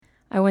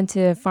I went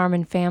to Farm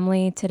and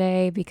Family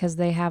today because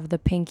they have the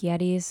pink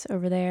Yetis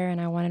over there,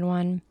 and I wanted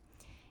one.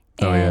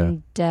 Oh,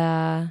 And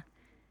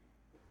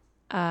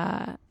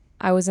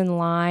I was in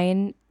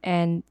line,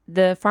 and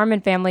the Farm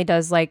and Family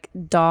does like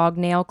dog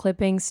nail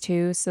clippings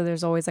too. So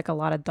there's always like a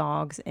lot of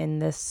dogs in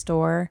this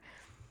store.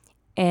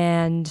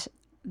 And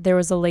there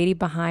was a lady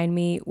behind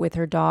me with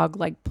her dog,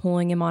 like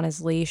pulling him on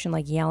his leash and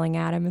like yelling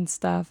at him and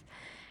stuff.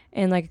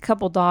 And like a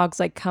couple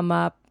dogs like come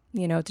up,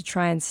 to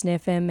try and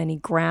sniff him, and he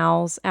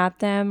growls at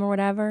them or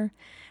whatever.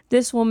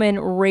 This woman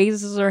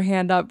raises her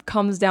hand up,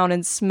 comes down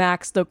and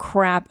smacks the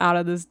crap out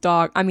of this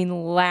dog. I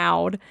mean,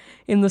 loud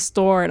in the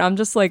store. And I'm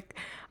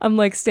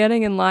like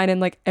standing in line,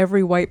 and like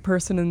every white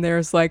person in there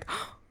is like,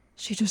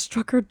 she just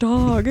struck her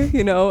dog,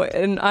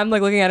 and I'm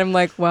like looking at him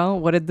like, well,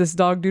 what did this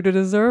dog do to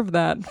deserve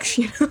that?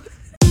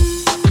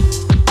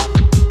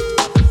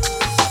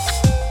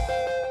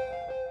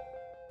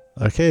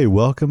 Okay,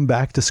 welcome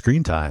back to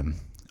Screen Time.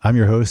 I'm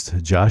your host,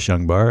 Josh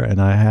Youngbar,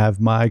 and I have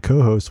my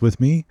co-host with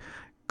me,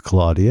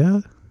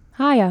 Claudia.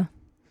 Hiya.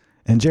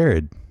 And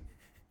Jared.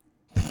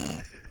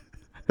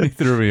 He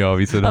threw me off.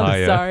 He said I'm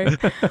hiya. sorry.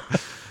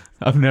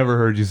 I've never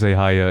heard you say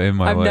hiya in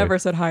my life. I've never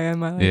said hiya in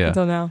my life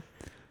until now.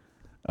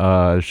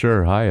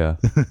 Sure, hiya.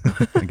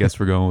 I guess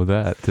we're going with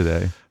that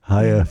today.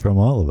 Hiya from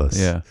all of us.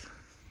 Yeah.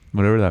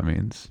 Whatever that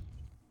means.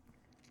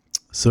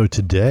 So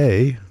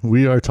today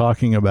we are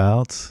talking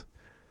about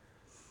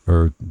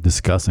or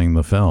discussing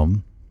the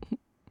film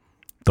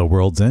The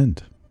World's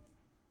End.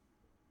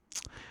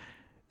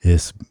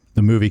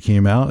 The movie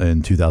came out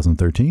in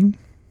 2013.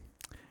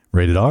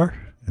 Rated R,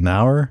 an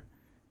hour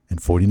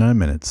and 49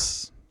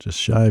 minutes. Just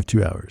shy of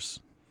 2 hours.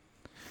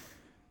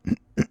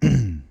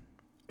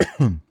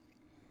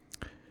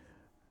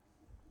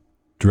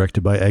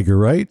 Directed by Edgar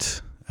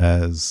Wright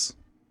as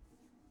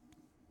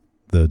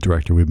the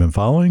director we've been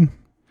following.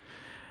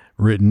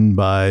 Written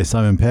by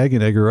Simon Pegg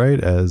and Edgar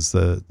Wright as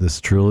this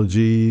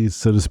trilogy,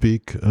 so to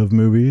speak, of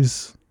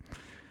movies.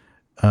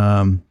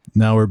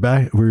 Now we're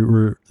back.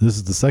 This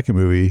is the second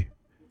movie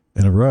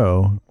in a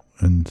row,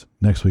 and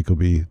next week will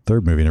be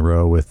third movie in a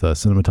row with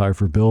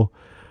cinematographer Bill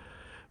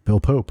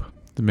Pope.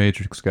 The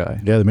Matrix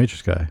guy. Yeah, the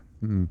Matrix guy.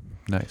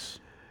 Nice.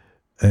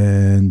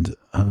 And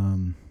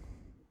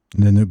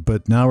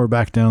but now we're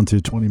back down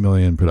to 20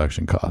 million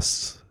production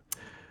costs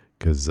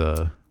because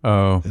this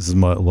is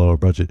my lower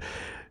budget.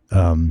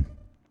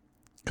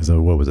 Because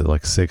what was it,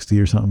 like 60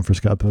 or something for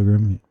Scott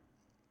Pilgrim?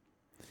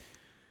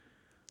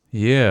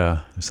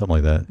 Yeah. Something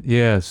like that.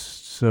 Yes.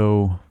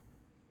 So,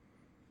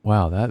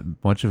 wow, that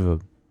much of a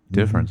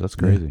difference. That's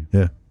crazy.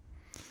 Yeah.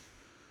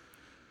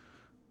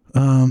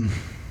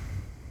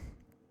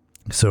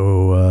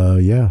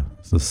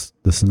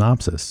 The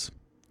synopsis.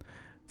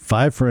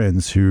 5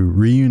 friends who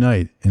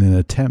reunite in an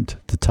attempt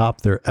to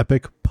top their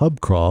epic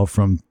pub crawl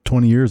from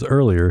 20 years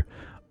earlier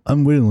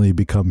unwittingly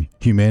become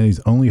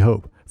humanity's only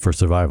hope for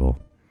survival.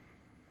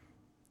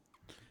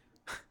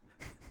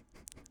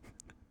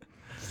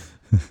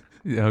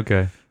 Yeah,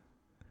 okay.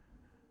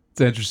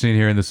 It's interesting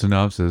hearing the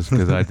synopsis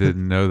because I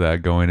didn't know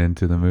that going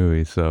into the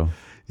movie. So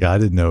yeah, I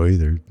didn't know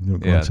either.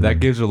 Yeah, that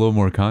gives a little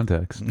more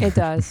context. It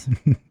does.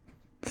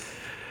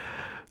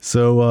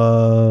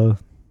 So,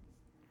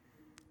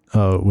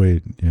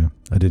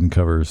 I didn't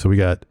cover. So we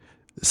got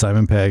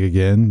Simon Pegg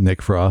again,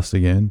 Nick Frost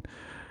again,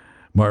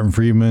 Martin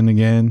Freeman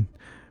again,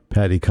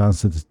 Patty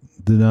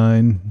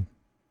Considine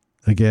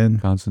again.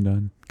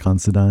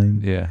 Considine.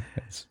 Yeah.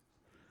 It's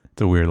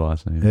a weird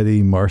last name.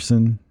 Eddie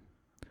Marsan,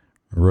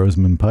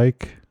 Rosamund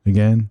Pike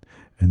again,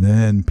 and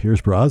then Pierce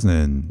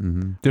Brosnan.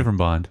 Mm-hmm. Different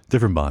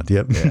Bond.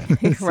 Yep.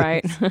 Yeah.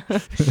 Right.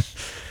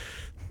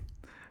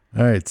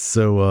 All right.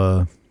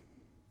 So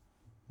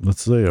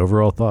let's say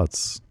overall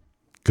thoughts,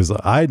 because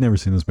I had never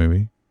seen this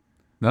movie.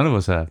 None of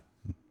us have.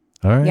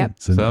 All right. Yep.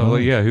 So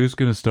who's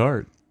going to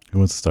start? Who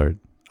wants to start?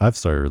 I've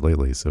started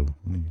lately, so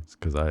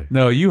because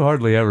No, you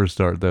hardly ever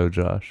start though,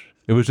 Josh.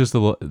 It was just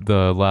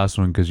the last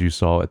one because you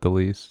saw it the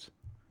least.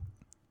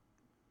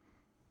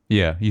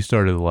 Yeah, you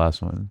started the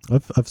last one.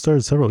 I've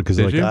started several because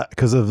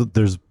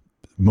there's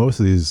most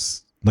of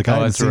these I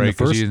hadn't seen the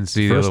first. You didn't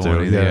see the other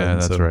one. Yeah,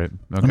 that's right.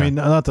 Okay. I mean,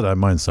 not that I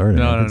mind starting.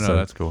 No,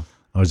 that's cool.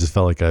 I just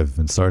felt like I've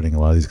been starting a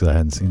lot of these because I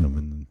hadn't seen them,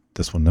 and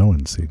this one no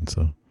one's seen.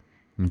 So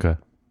okay.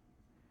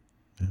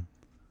 Yeah.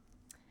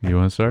 You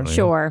want to start?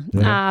 Sure.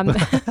 Yeah.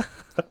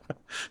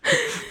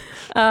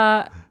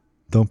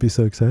 Don't be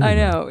so excited. I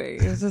know.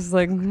 It's just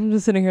like, I'm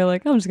just sitting here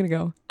like, I'm just going to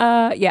go.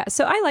 Yeah,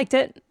 so I liked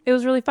it. It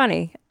was really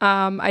funny.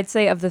 I'd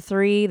say of the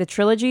 3, the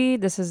trilogy,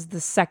 this is the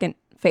second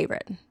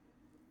favorite.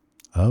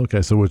 Oh,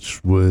 okay, so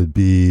which would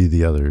be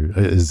the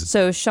other?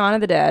 So Shaun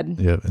of the Dead.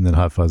 Yeah, and then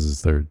Hot Fuzz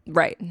is third.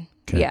 Right.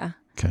 Okay. Yeah.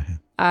 Okay.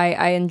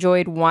 I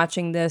enjoyed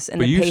watching this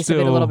and the pace of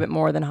it a little bit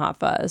more than Hot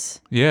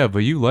Fuzz. Yeah, but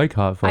you like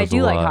Hot Fuzz. I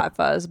do like Hot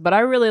Fuzz, but I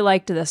really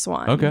liked this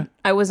one. Okay.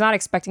 I was not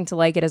expecting to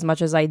like it as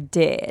much as I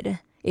did,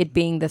 it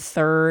being the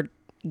third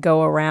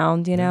go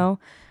around,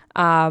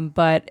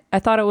 but I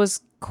thought it was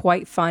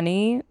quite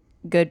funny,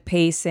 good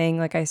pacing,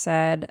 like I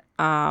said,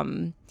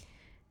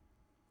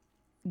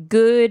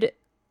 good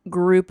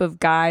group of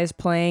guys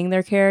playing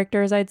their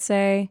characters, I'd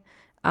say.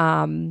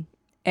 And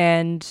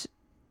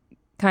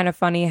kind of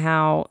funny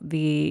how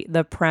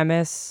the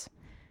premise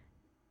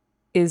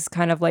is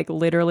kind of like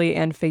literally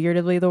and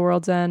figuratively the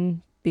world's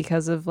end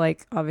because of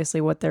like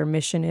obviously what their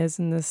mission is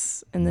in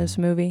this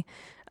movie.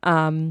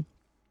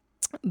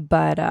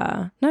 But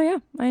no, yeah,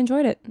 I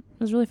enjoyed it. It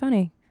was really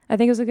funny. I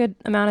think it was a good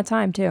amount of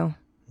time too.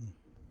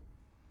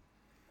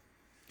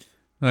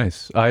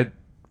 Nice. I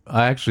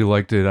actually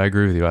liked it. I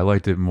agree with you. I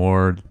liked it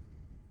more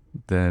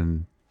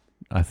than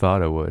I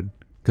thought I would.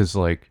 Because,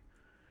 like,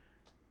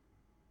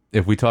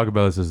 if we talk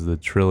about this as the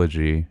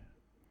trilogy,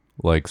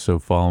 like, so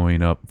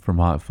following up from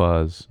Hot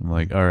Fuzz, I'm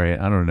like, all right,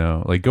 I don't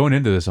know. Like, going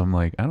into this, I'm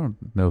like, I don't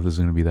know if this is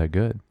going to be that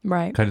good.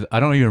 Right. Kind of,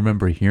 I don't even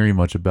remember hearing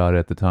much about it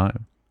at the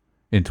time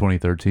in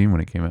 2013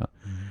 when it came out.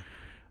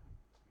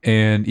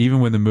 And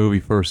even when the movie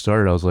first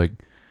started, I was like,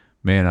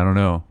 man, I don't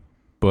know.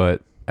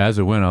 But as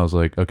it went, I was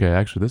like, okay,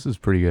 actually, this is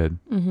pretty good.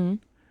 Mm-hmm.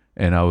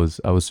 And I was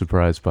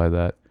surprised by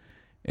that.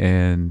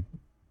 And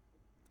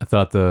I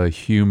thought the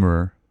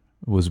humor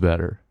was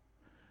better.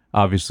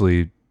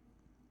 Obviously,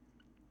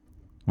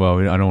 well,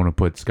 I don't want to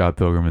put Scott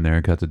Pilgrim in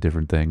there because that's a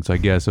different thing. So I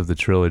guess of the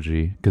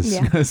trilogy,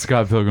 because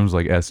Scott Pilgrim's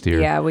like S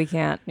tier. Yeah, we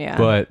can't. Yeah.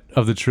 But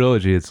of the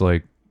trilogy, it's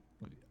like,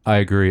 I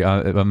agree.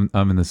 I'm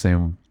in the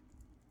same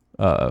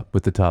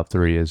with the top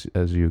three as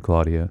you,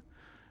 Claudia.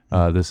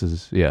 This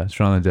is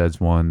Shaun of the Dead's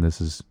 1. This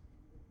is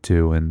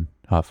 2, and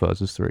Hot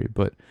Fuzz is 3.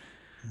 But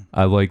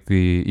I like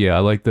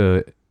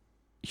the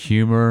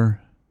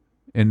humor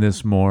in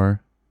this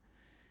more,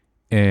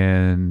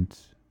 and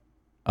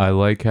I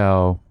like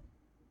how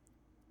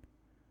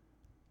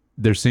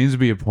there seems to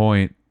be a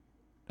point.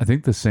 I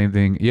think the same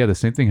thing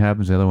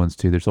happens in the other ones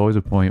too. There's always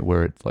a point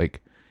where it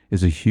like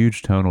is a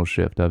huge tonal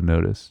shift. I've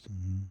noticed,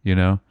 you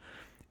know,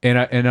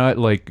 and I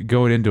like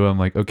going into it, I'm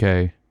like,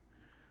 okay,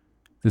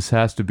 this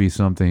has to be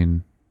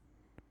something,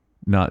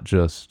 not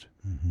just.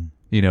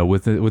 You know,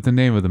 with the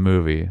name of the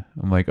movie,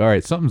 I'm like, all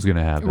right, something's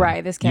gonna happen.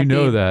 Right, this can't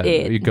be that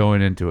it. You're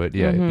going into it,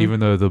 yeah.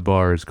 Even though the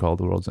bar is called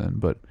The World's End,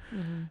 but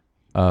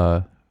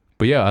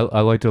yeah,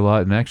 I liked it a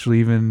lot, and actually,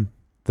 even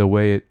the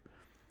way it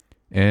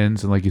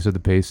ends, and like you said,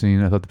 the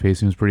pacing, I thought the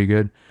pacing was pretty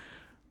good.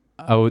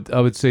 I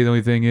would say the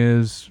only thing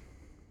is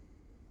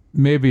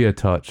maybe a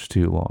touch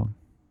too long.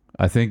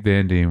 I think the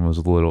ending was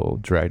a little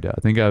dragged out.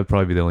 I think I would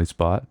probably be the only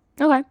spot,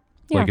 Okay.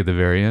 Yeah. like at the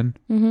very end.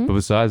 Mm-hmm. But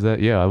besides that,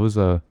 yeah, it was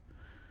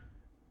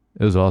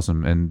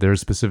awesome. And there's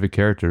specific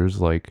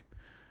characters like,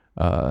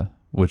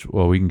 which,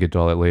 well, we can get to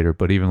all that later,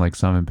 but even like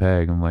Simon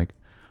Pegg, I'm like,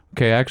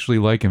 okay, I actually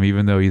like him,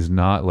 even though he's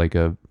not like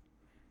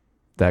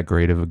that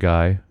great of a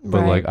guy.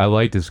 But Right. like, I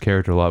liked his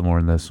character a lot more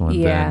in this one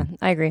Yeah, than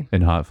I agree.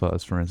 in Hot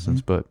Fuzz, for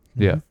instance. But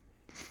yeah.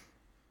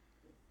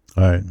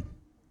 All right.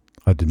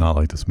 I did not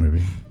like this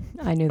movie.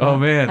 I knew that. Oh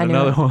man, I knew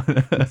another it. one.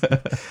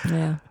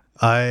 Yeah.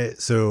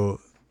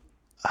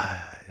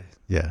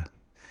 Yeah.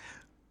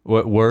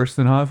 What, worse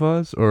than Hot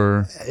Fuzz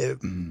or?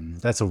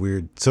 That's a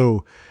weird.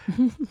 So,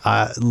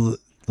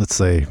 let's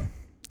say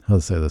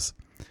this.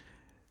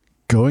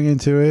 Going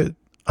into it,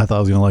 I thought I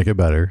was gonna like it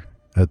better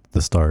at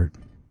the start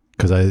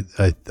because I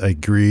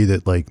agree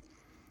that like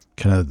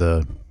kind of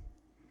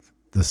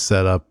the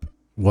setup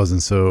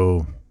wasn't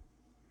so.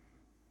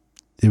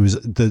 It was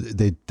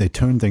they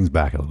toned things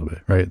back a little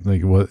bit, right?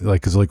 Like what,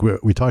 like because like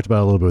we talked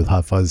about a little bit with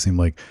Hot Fuzz. It seemed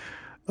like,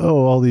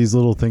 oh, all these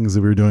little things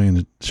that we were doing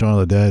in Shaun of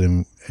the Dead,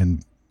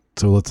 and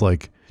so let's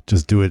like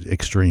just do it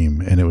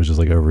extreme, and it was just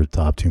like over the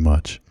top too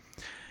much.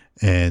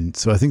 And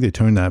so I think they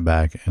toned that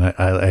back, and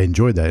I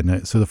enjoyed that.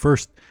 And so the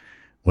first,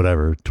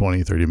 whatever,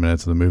 20, 30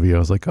 minutes of the movie, I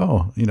was like,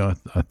 oh, you know,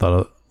 I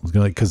thought I was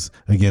going to, because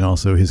again,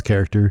 also his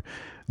character,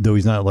 though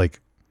he's not like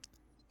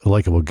a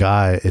likable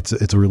guy, it's a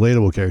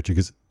relatable character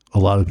because a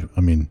lot of,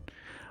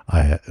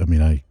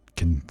 I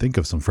can think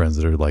of some friends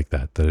that are like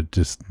that it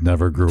just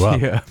never grew up.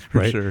 Yeah, for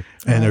right? sure.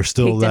 And they're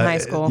still Peaked in that, high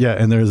school. yeah,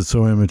 and they're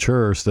so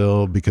immature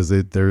still because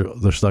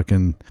they're stuck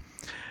in,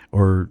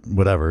 or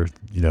whatever,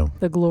 you know.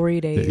 The glory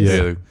days.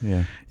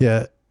 Yeah.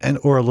 Yeah, and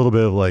or a little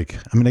bit of like,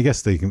 I mean, I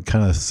guess they can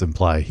kind of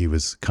imply he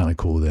was kind of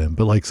cool then,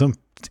 but like some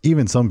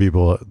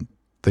people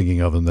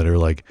thinking of him that are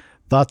like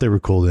thought they were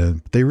cool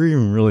then, they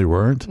really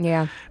weren't.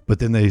 Yeah. But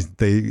then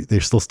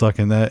they're still stuck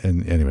in that,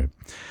 and anyway,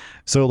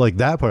 so like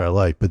that part I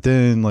like, but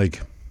then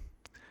like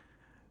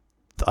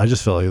I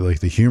just felt like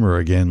the humor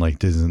again like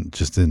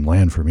didn't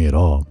land for me at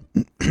all.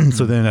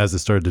 So then as it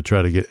started to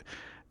try to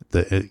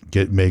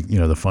make you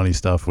know the funny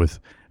stuff with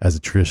as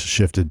it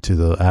shifted to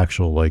the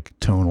actual like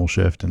tonal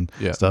shift and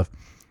stuff,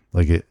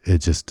 like it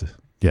just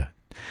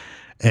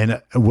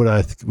and what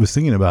I was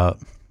thinking about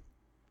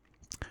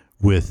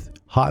with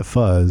Hot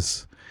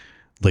Fuzz,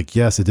 like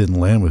yes it didn't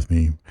land with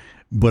me,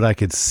 but I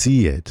could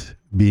see it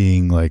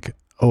being like,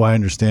 oh, I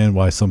understand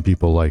why some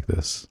people like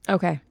this.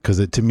 Okay. Because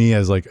it to me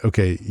as like,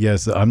 okay,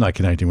 yes, I'm not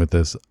connecting with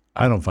this,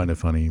 I don't find it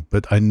funny,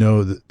 but I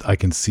know that I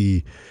can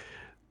see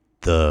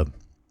the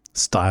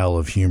style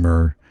of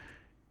humor.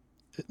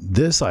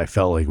 This I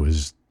felt like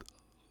was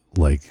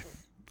like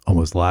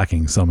almost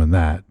lacking some in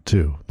that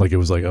too. Like it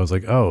was like I was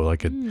like, oh,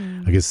 like I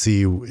could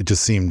see it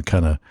just seemed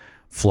kind of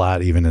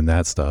flat even in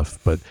that stuff.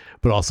 But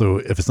also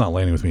if it's not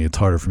landing with me, it's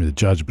harder for me to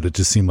judge. But it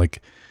just seemed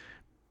like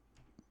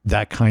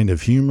that kind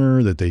of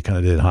humor that they kind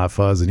of did in Hot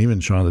Fuzz and even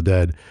Shaun of the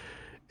Dead,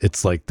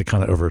 it's like the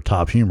kind of over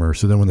top humor.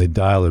 So then when they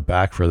dial it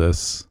back for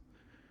this,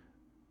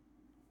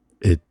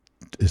 it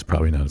is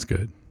probably not as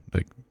good.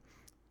 Like,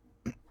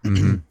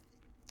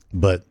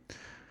 but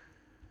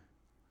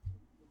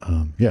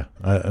yeah,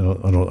 I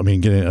don't. I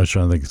mean, I was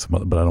trying to think of some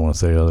other, but I don't want to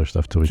say other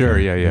stuff till we Sure.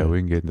 can, Yeah. We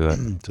can get into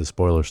that. to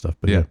spoiler stuff.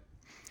 But Yeah.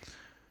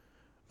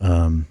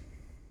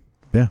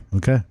 yeah.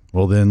 Okay.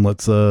 Well, then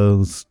let's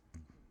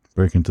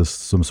break into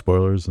some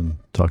spoilers and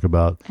talk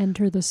about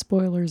Enter the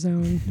spoiler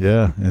zone.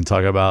 and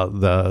talk about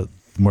the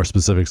more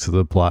specifics to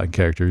the plot and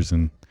characters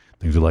and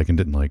things we like and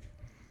didn't like.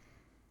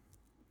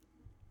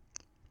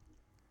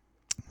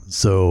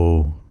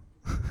 So,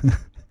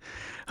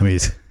 I mean,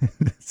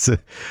 so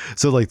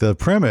like the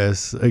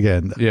premise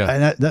again.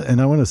 Yeah.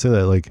 And I want to say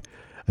that, like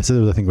I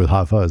said, I think with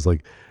Hot Fuzz,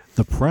 like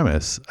the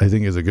premise, I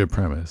think is a good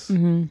premise,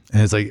 and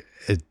it's like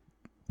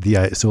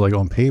so like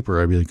on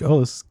paper, I'd be like, oh,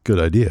 this is a good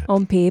idea.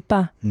 On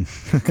paper.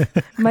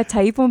 My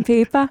type on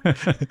paper.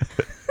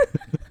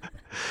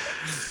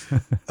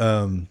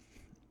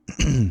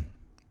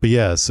 But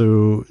yeah,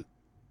 so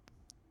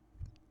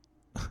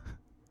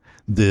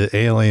the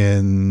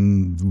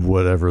alien,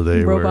 whatever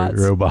they Robots.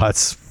 were,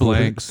 robots,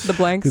 Blanks. The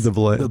blanks. the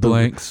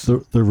blanks.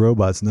 the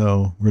robots.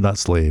 No, we're not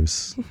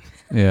slaves.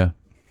 Yeah.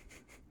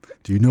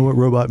 Do you know what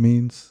robot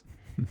means?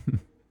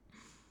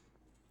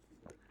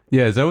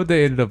 Yeah. Is that what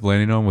they ended up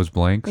landing on? Was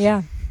blanks?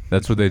 Yeah.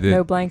 That's what they did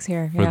No blanks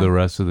here. for Yeah. the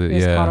rest of the. They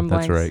just Yeah, called 'em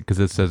that's blanks. right. Because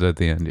it says at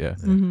the end. Yeah.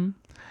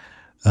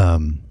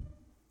 But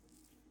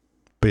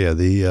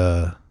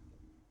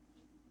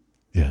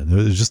yeah,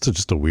 there's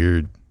just a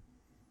weird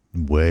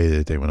way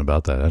that they went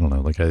about that. I don't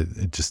know. Like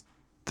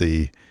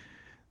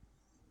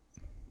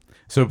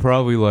So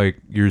probably like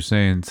you're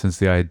saying, since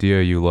the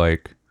idea you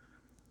like,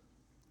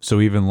 so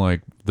even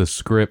like the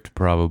script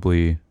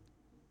probably,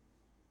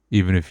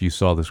 even if you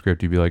saw the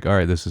script, you'd be like, all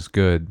right, this is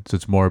good. So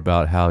it's more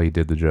about how he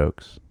did the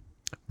jokes.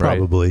 Right?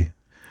 probably.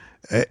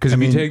 Because if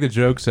you take the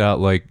jokes out,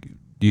 like,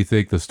 do you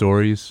think the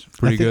story's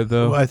pretty good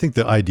though? Well, I think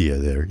the idea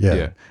there, yeah.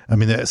 Yeah. I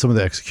mean, some of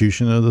the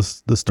execution of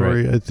the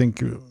story, Right. I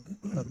think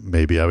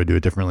maybe I would do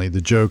it differently.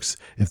 The jokes,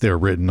 if they were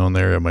written on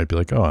there, I might be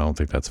like, oh, I don't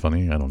think that's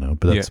funny. I don't know,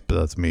 but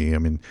that's me. I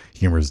mean,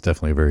 humor is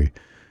definitely a very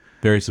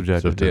Very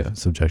subjective.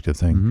 subjective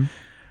thing.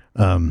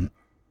 Mm-hmm.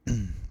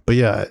 But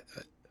yeah,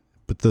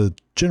 but the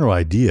general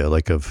idea,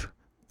 like of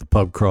the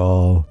pub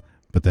crawl,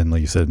 but then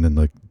like you said, and then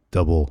like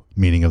double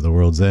meaning of the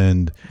world's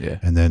end, Yeah.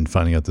 and then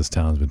finding out this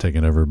town's been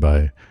taken over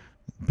by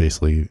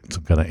basically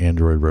some kind of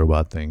android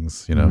robot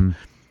things, you know, Mhm.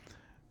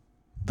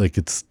 like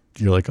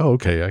you're like, oh,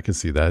 okay, I can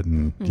see that.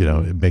 And, you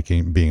know,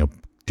 being a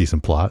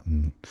decent plot.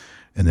 And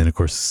then of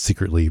course,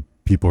 secretly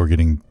people are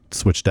getting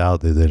switched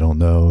out that they don't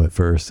know at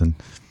first. And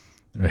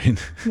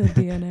right. The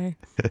DNA.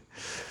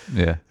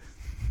 Yeah.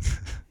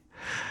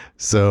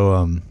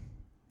 So,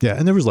 yeah.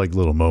 And there was like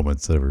little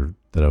moments that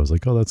I was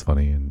like, oh, that's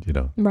funny. And, you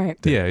know, Right.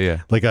 Yeah.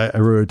 Yeah. like I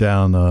wrote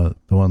down the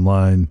one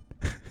line.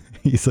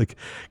 He's like,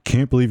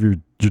 can't believe you're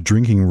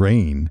drinking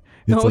rain.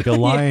 It's Oh, like a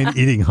lion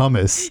eating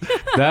hummus.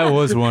 That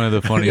was one of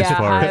the funniest Yeah,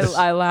 parts.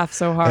 I laughed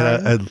so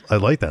hard. And I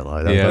like that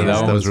line. I Yeah, thought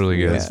that one was really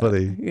good. It's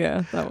funny.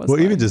 Yeah, that was. Well,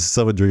 even funny. just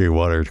someone drinking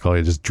water,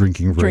 calling it just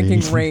drinking rain.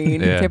 drinking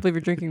rain. Yeah. Can't believe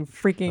you're drinking That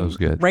was freaking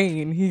good.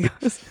 rain. He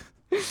goes.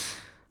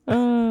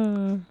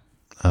 I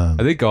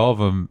think all of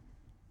them.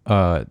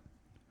 Well,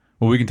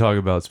 we can talk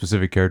about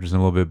specific characters in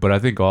a little bit, but I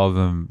think all of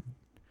them,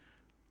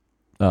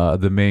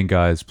 the main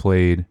guys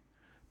played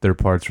their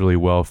parts really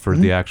well for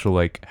the actual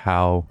like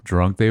how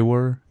drunk they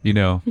were, you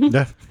know,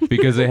 Yeah.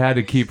 because they had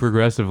to keep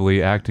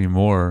progressively acting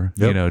more,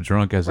 you Yep. know,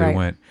 drunk as they Right.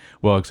 went.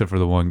 Well, except for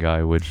the one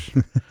guy, which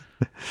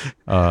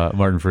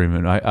Martin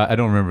Freeman. I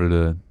don't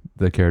remember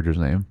the character's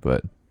name,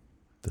 but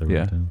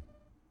Yeah.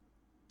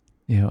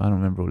 yeah, I don't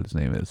remember what his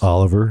name is.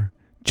 Oliver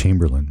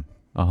Chamberlain.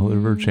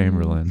 Oliver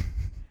Chamberlain.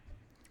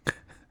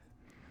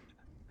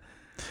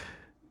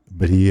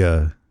 But he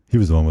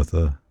was the one with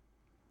the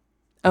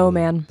Oh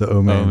man.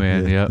 O man. Oh,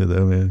 man, yep. The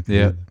O man.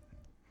 Yep.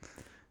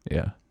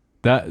 Yeah.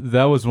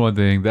 That was one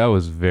thing that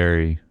was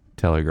very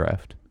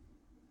telegraphed.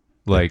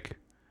 Like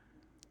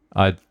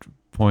I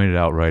pointed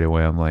out right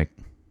away, I'm like,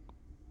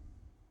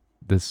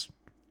 this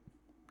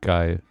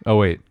guy, oh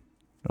wait,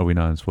 are we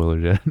not in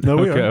spoilers yet? No,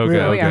 we okay, are. okay, We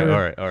are. okay. We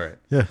All right.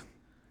 Yeah.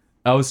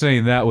 I was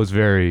saying that was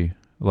very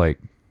like,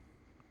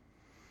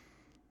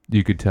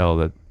 you could tell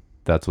that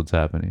that's what's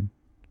happening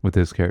with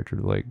his character.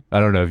 Like, I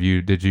don't know if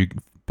did you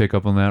pick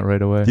up on that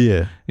right away?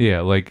 Yeah.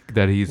 Yeah, like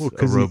that he's Well, a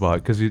 'cause robot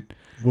because he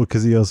Well,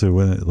 because he also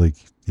went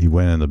he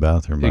went in the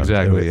bathroom. by himself,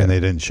 Exactly, yeah. And they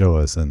didn't show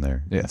us in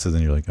there. Yeah. So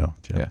then you're like, oh,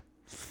 Yeah.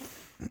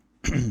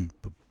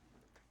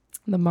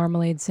 The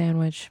marmalade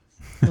sandwich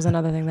was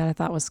another thing that I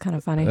thought was kind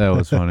of funny. that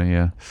was funny.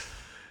 Yeah.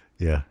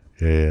 Yeah.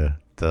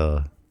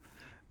 And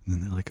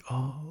then they're like,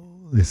 oh,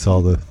 they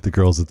saw the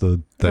girls at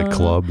that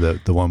club,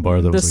 the one bar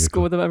that the was like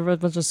school, a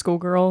bunch of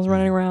schoolgirls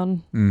running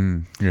around.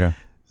 Yeah.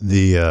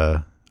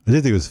 I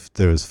did think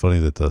it was funny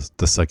that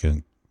the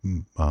second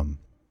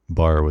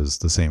bar was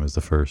the same as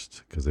the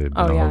first because they had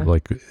been Oh, yeah.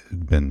 like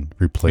been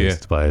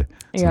replaced by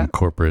some Yeah.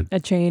 corporate A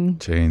chain.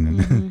 chain.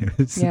 Mhm.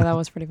 It's, Yeah, that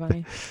was pretty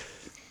funny.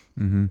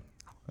 Mm-hmm.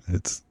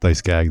 it's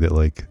nice gag that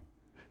like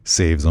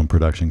saves on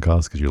production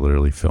costs because you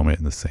literally film it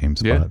in the same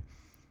spot.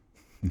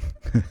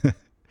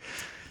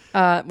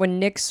 When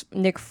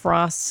Nick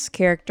Frost's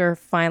character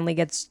finally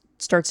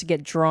starts to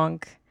get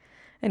drunk,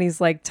 and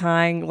he's like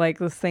tying like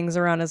the things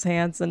around his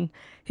hands, and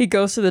he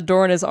goes to the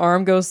door, and his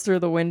arm goes through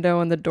the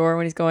window in the door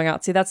when he's going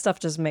out. See, that stuff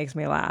just makes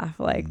me laugh.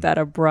 Like that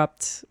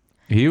abrupt.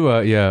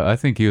 I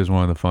think he was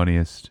one of the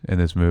funniest in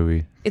this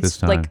movie. It's this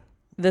time. like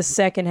the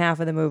second half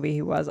of the movie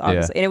he was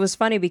obviously, and it was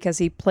funny because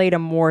he played a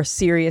more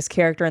serious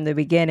character in the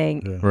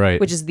beginning, Yeah. right,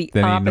 which is the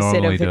than he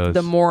opposite normally of the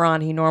does.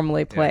 moron he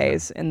normally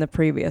plays in the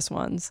previous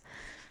ones.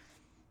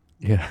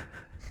 Yeah.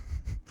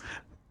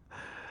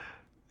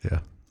 Yeah,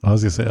 I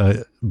was gonna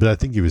say, but I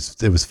think it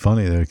was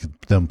funny that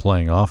them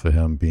playing off of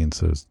him being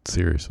so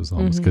serious was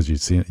almost because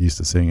used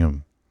to seeing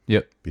him.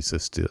 Yep. Be so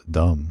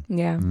dumb.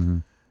 Yeah. Mm-hmm.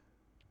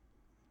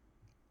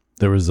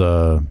 There was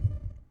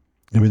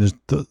there's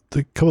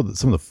the couple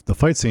some of the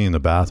fight scene in the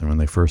bathroom when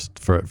they first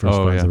fight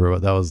the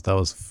robot. That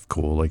was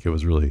cool. Like it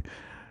was really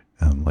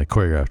like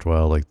choreographed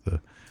well. Like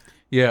the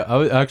Yeah, I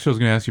was going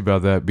to ask you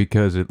about that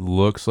because it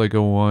looks like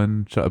a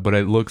one shot, but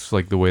it looks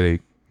like the way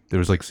there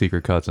was like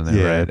secret cuts in there,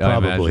 Yeah, right?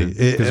 probably.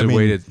 Because the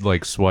way it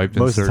like swiped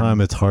most of the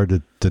time it's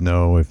hard to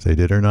know if they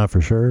did or not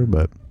for sure,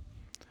 but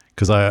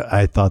because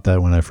I thought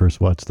that when I first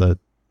watched that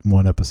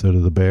one episode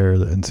of The Bear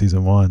in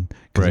season 1,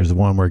 because there's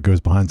one where it goes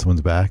behind someone's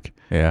back.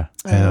 Yeah.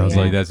 And I was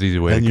like, that's the easy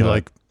way and to you're cut.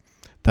 like,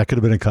 that could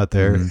have been a cut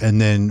there. Mhm. And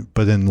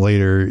then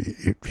later,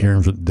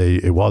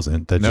 it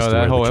wasn't. That's just the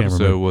that way whole the camera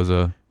episode moved.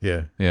 was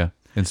Yeah.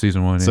 in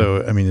season 1.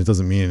 So, I mean, it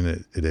doesn't mean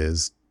it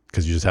is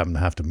because you just happen to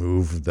have to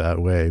move that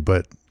way.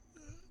 But,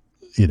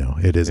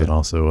 it isn't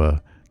also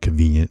a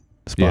convenient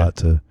spot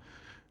to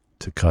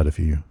cut if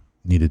you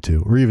needed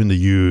to. Or even to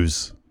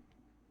use,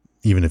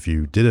 even if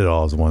you did it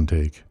all as one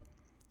take.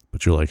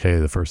 But you're like, hey,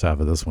 the first half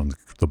of this one's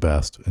the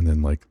best. And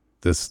then like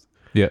this,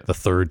 the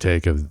third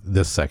take of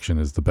this section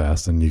is the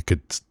best. And you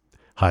could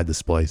hide the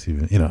splice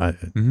even,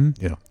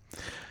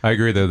 I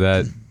agree though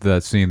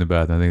that scene in the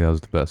bathroom, I think that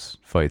was the best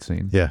fight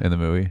scene in the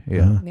movie.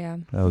 Yeah. Uh-huh. Yeah.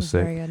 That was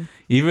sick. very good.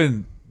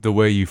 Even the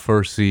way you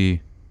first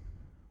see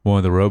one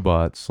of the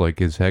robots, like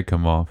his head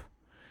come off.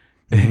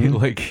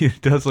 Mhm. He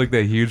does like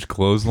that huge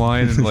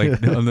clothesline and like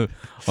on the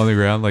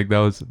ground. Like that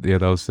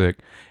was sick.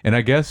 And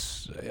I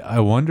guess I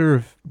wonder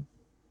if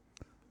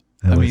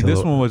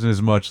this one wasn't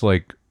as much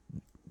like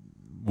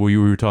we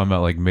were talking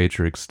about like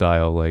Matrix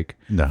style like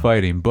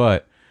fighting,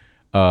 but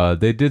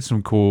they did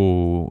some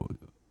cool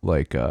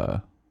like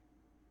I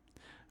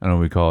don't know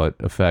what we call it,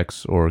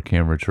 effects or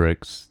camera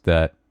tricks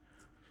that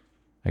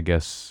I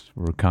guess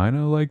were kind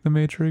of like the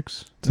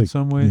Matrix in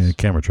some ways. Yeah,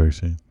 camera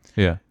tricks.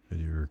 Yeah.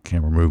 Your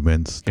camera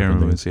movements. Camera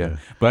movements, yeah.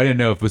 But I didn't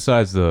know if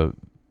besides but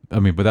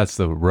that's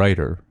the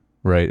writer,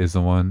 right? Is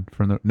the one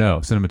from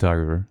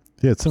cinematographer.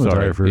 Yeah, it's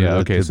cinematographer. Sorry. Yeah,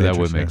 okay, so that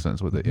would Matrix, make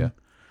sense with it, yeah.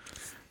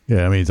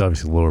 Yeah, I mean, it's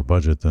obviously lower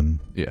budget than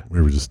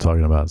we were just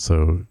talking about.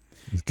 So,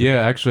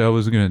 yeah, actually, I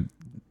was gonna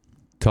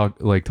talk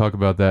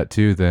about that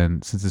too.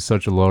 Then, since it's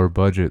such a lower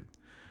budget,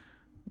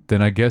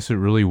 then I guess it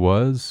really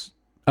was.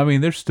 I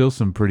mean, there's still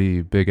some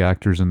pretty big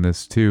actors in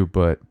this too,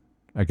 but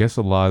I guess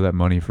a lot of that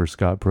money for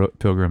Scott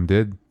Pilgrim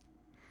did.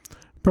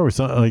 Probably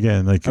some,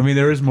 again, like I mean,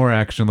 there is more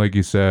action, like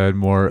you said,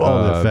 more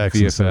the effects,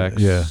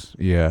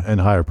 VFX, and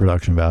higher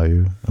production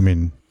value. I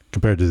mean,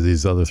 compared to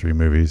these other 3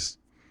 movies.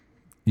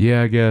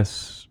 Yeah, I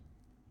guess.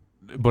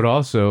 But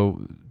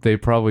also, they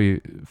probably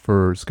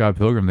for Scott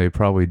Pilgrim, they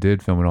probably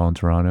did film it all in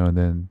Toronto, and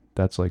then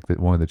that's like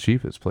one of the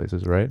cheapest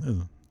places, right?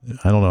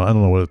 I don't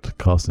know what it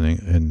cost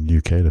in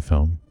UK to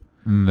film.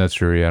 That's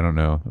true. Yeah, I don't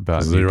know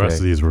about the rest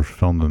of these were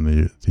filmed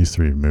in these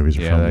 3 movies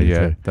were filmed in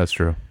the UK. That's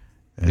true.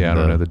 And, I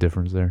don't know the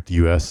difference there. The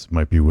US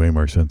might be way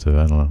more expensive.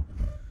 I don't know.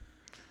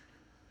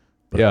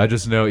 But I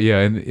just know. Yeah,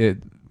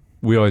 and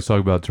we always talk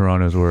about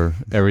Toronto's where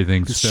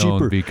everything's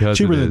filmed because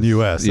cheaper than the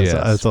US.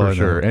 That's all for I know.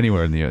 sure.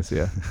 Anywhere in the US,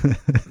 yeah.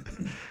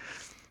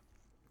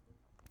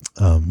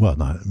 Well,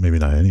 maybe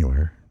not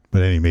anywhere,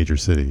 but any major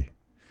city.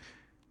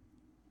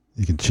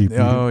 You can cheap.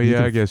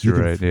 I guess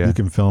you're right. Yeah, you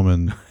can film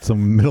in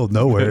some middle of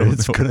nowhere.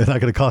 It's not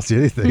going to cost you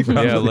anything.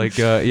 Probably. like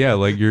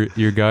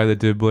your guy that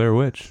did Blair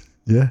Witch.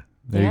 Yeah,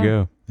 there you go.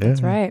 Yeah.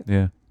 That's right.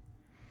 Yeah.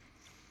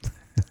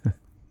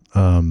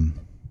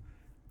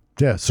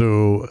 Yeah.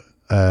 So,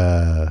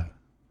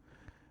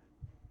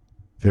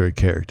 favorite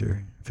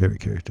character. If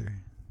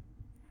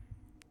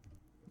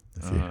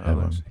you have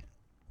one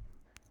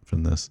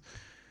from this,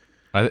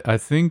 I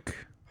think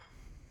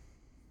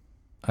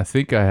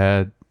I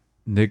had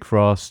Nick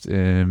Frost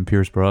and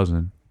Pierce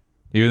Brosnan,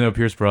 even though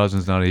Pierce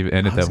Brosnan's not even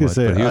in it that much,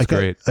 but he was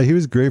great. He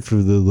was great for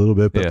the little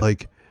bit, but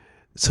like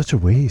such a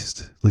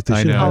waste. Like they I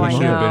should know, have he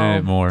should have been in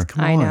it more.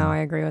 I know, I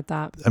agree with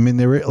that. I mean,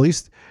 they were at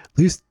least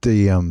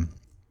the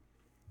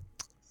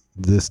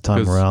this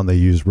time around they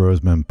used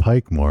Rosamund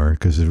Pike more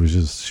because it was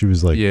just she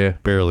was like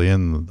barely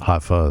in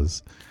Hot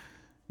Fuzz.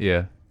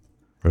 Yeah,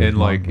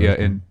 and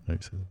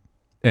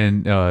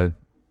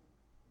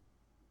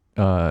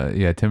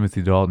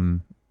Timothy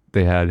Dalton.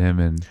 They had him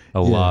in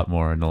a lot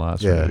more in the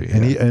last movie.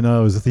 And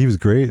he was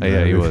great.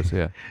 Yeah, he was.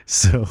 Yeah.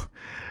 So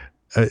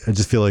I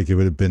just feel like it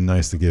would have been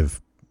nice to give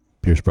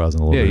Pierce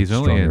Brosnan a little bit he's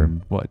stronger. only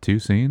in what, 2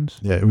 scenes?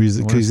 Yeah, because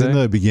he's in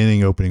the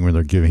beginning opening when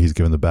he's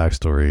giving the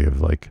backstory of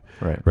like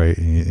right,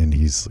 and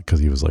he's because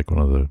he was like one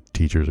of the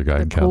teachers or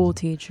guidance the cool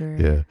counselors. teacher.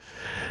 Yeah,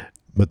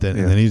 but then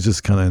and then he's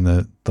just kind of in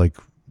that like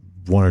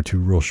 1 or 2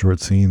 real short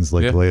scenes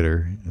like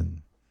later,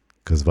 and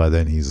because by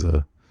then he's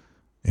a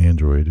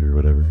android or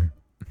whatever.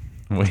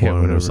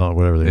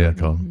 Whatever they might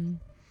call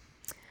him.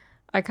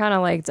 I kind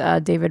of liked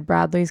David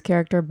Bradley's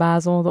character,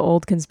 Basil, the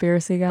old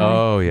conspiracy guy.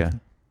 Oh, yeah.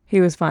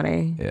 He was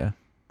funny. Yeah.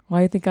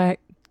 Why do you think I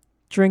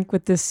drink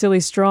with this silly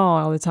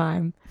straw all the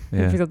time?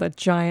 Yeah. Because of that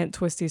giant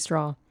twisty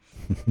straw.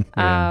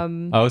 Yeah.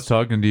 I was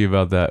talking to you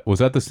about that. Was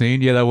that the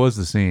scene? Yeah, that was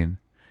the scene.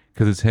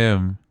 Because it's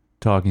him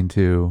talking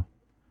to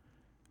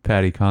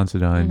Patty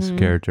Considine's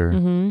character.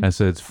 I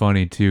said it's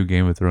funny too,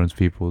 Game of Thrones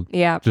people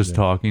just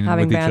talking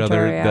having with banter, each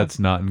other. That's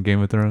not in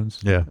Game of Thrones.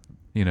 Yeah.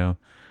 You know?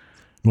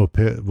 Well,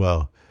 it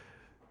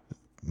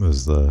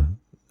was the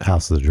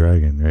House of the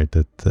Dragon, right?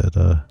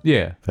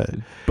 Yeah.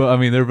 But I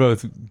mean, they're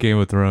both Game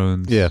of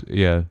Thrones. Yeah.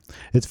 Yeah.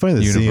 It's funny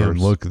to see him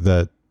look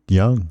that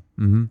young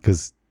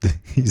because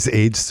he's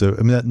aged so.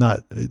 I mean,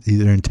 not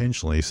either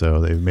intentionally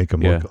so. They make him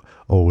look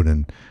old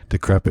and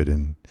decrepit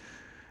in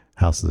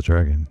House of the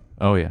Dragon.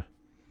 Oh, yeah.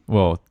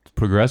 Well,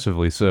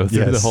 progressively so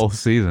through the whole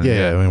season.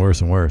 Yeah, I mean, worse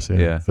and worse.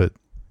 Yeah. But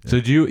so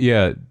did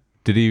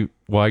he?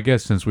 Well, I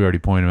guess since we already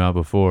pointed him out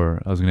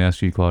before, I was going to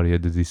ask you, Claudia,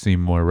 did he seem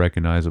more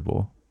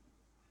recognizable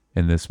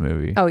in this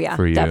movie? Oh yeah,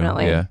 for you?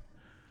 definitely. Yeah,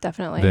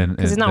 definitely.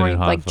 Because he's not wearing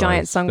like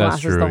giant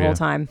sunglasses the whole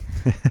time.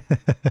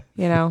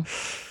 You know.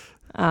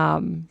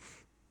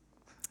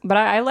 But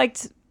I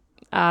liked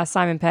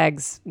Simon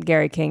Pegg's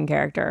Gary King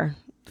character.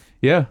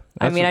 Yeah,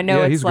 I mean, I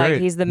know it's like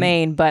great. he's the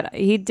main, but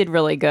he did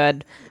really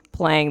good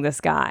playing this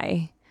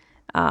guy.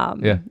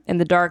 And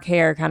the dark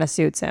hair kind of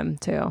suits him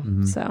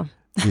too. So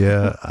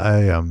yeah,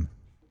 I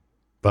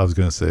was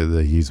gonna say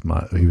that he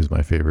was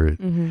my favorite,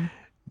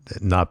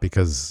 not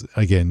because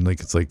again, like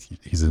it's like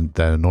he's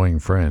that annoying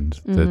friend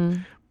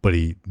but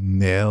he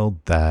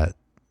nailed that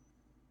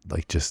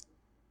like just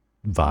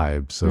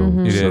vibe so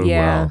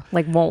well.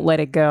 Like won't let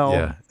it go.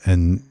 Yeah,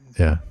 and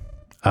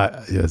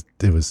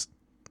it was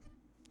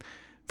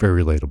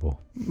very relatable.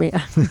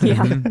 Yeah,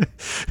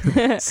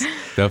 yeah,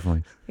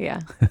 definitely. Yeah.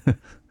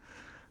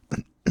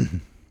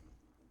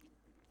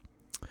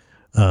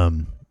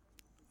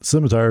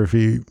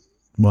 Cinematography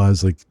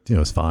was like,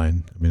 it's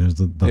fine. I mean, there's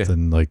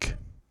nothing like,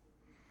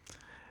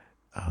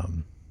 I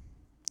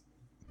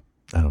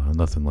don't know,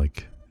 nothing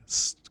like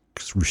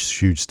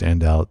huge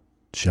standout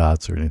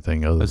shots or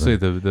anything other Let's than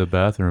say the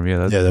bathroom. Yeah,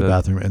 that's the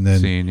bathroom, and then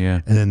scene.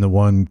 Yeah, and then the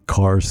one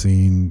car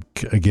scene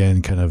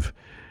again, kind of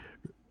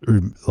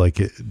like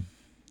it,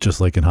 just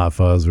like in Hot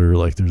Fuzz, where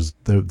like there's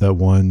that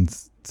one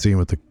scene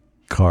with the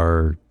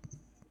car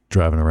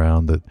driving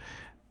around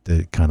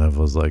that kind of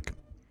was like,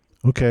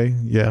 okay,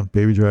 yeah,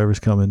 Baby Driver's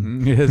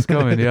coming. Yeah, it's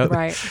coming. Yeah,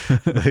 Right.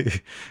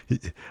 Like,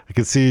 I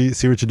can see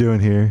what you're doing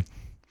here.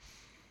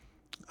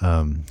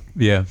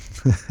 Yeah,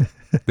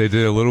 they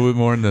did a little bit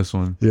more in this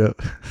one. Yeah.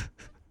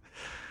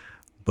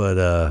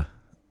 But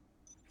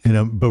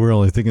but we're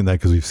only thinking that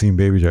because we've seen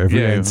Baby Driver. If we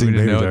hadn't seen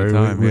Baby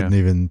Driver, we wouldn't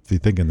even be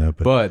thinking that.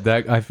 But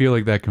that, I feel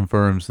like that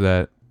confirms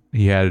that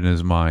he had it in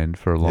his mind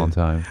for a long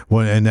time.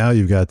 Well, and now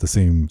you've got the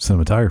same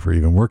cinematographer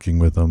even working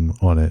with him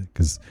on it,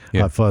 because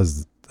Hot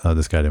Fuzz,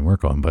 this guy didn't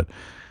work on, but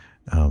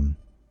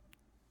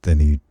then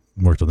he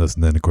worked on this,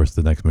 and then of course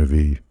the next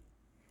movie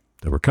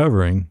that we're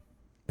covering,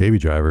 Baby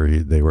Driver,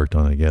 they worked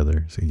on it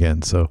together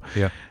again. So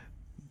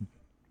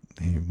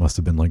he must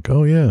have been like,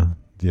 oh yeah.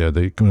 Yeah, one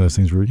of those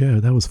things where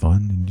that was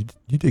fun, and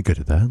you did good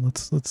at that.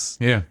 Let's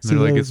they're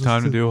like, it's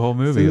time to do a whole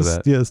movie of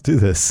that. Yeah, let's do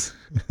this.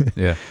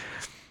 Yeah.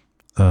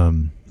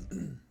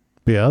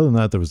 But yeah, other than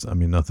that, there was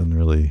nothing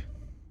really.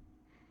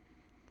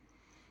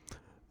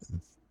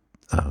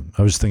 I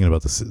was just thinking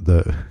about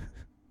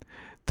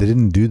they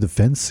didn't do the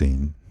fence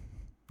scene.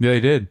 Yeah,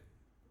 they did.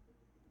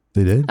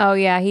 They did? Oh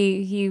yeah,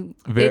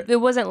 it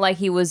wasn't like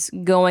he was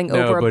going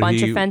over a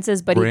bunch of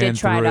fences, but he did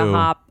try to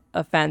hop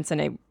a fence,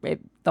 and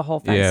the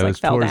whole fence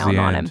fell down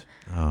on him.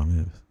 Oh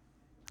yeah.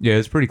 Yeah,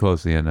 it's pretty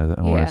close to the end.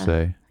 I want to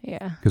say.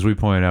 Yeah. Because we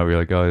pointed out, we were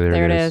like, oh,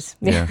 there it is.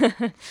 Yeah.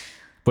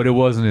 But it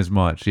wasn't as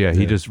much. Yeah,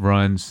 he just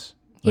runs.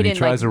 He didn't.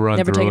 Tries to run.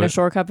 Never through taken it. a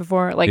shortcut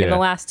before. Like in the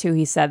last two,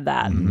 he said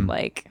that.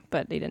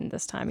 But he didn't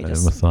this time. He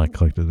just must not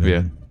collected it.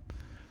 Yeah.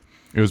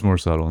 It was more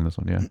subtle in this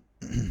one. Yeah.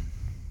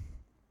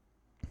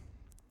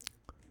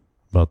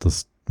 About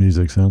this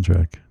music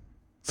soundtrack,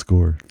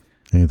 score,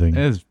 anything?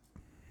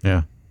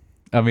 Yeah.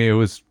 I mean, it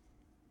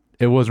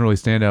wasn't really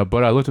standout,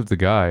 but I looked at the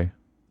guy,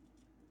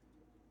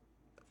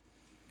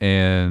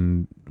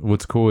 and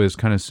what's cool is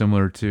kind of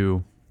similar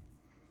to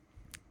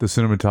the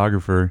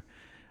cinematographer.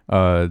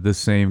 This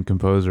same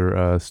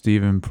composer,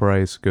 Stephen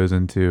Price, goes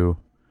into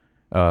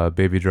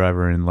Baby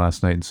Driver and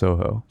Last Night in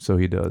Soho, so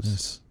he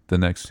does the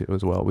next two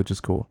as well, which is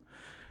cool.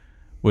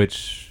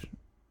 Which,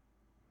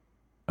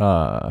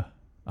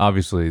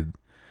 obviously,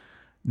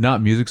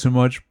 not music so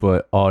much,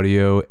 but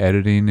audio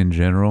editing in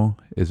general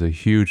is a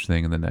huge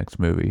thing in the next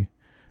movie.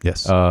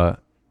 Yes. Uh,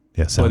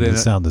 yeah.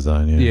 Sound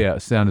design. Yeah. yeah,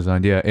 sound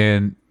design. Yeah,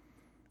 and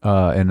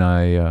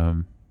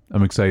I'm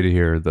excited to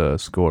hear the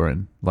score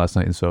in Last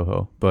Night in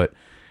Soho. But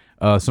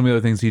some of the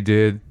other things he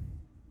did,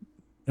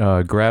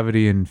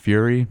 Gravity and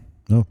Fury.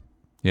 Oh.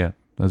 Yeah,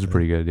 those are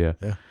pretty good. Yeah.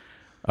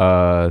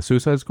 Yeah.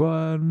 Suicide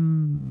Squad.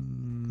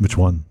 Which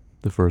one?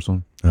 The first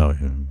one. Oh,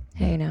 yeah.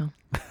 Hey, now.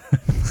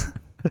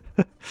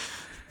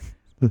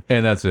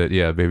 And that's it.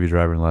 Yeah, Baby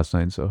Driver and Last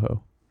Night in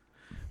Soho.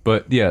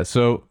 But yeah,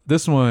 so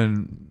this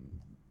one,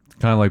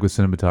 kind of like with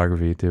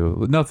cinematography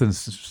too. Nothing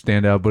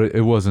stand out, but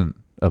it wasn't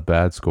a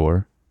bad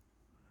score.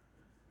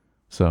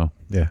 So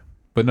Yeah.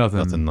 but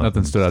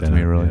nothing stood out to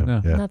me really. Yeah.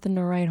 No. Yeah. Nothing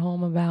to write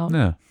home about.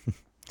 No.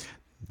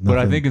 But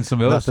I think in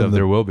some other stuff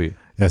there will be.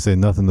 Yeah, I say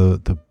nothing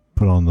to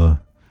put on the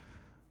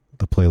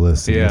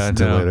playlist and listen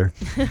to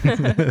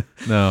later.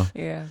 No.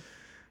 Yeah.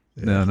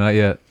 No, not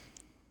yet.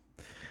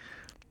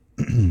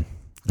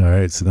 All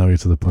right, so now we get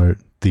to the part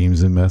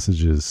themes and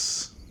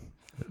messages.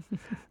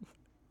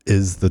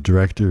 Is the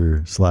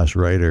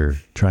director/writer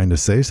trying to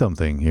say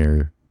something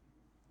here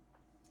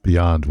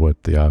beyond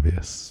what the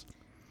obvious?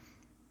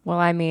 Well,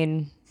 I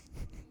mean,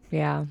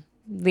 yeah.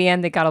 The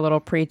end, they got a little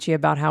preachy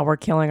about how we're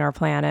killing our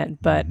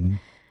planet, but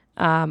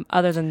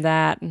other than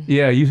that,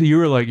 Yeah, you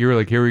were like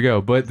here we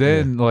go. But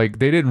then like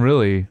they didn't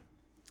really.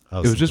 I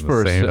It was just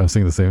for I was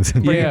thinking the same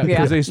thing. Yeah, Yeah.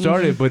 because they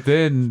started, but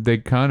then they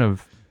kind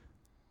of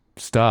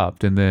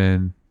stopped, and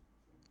then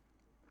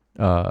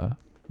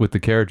with the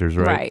characters,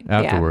 right? Right,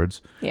 yeah.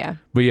 Afterwards. yeah.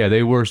 But yeah,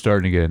 they were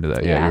starting to get into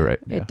that. Yeah, you're right.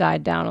 It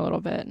died down a little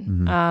bit.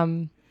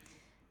 Mhm.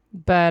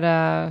 But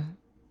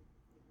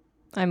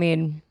I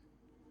mean,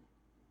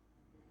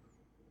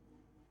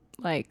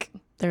 like,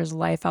 there's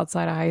life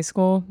outside of high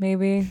school,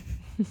 maybe.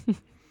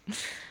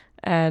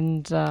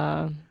 And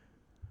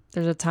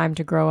there's a time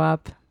to grow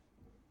up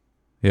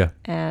Yeah.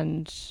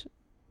 and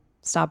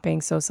stop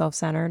being so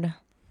self-centered.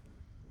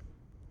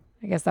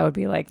 I guess that would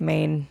be like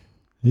main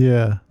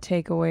Yeah,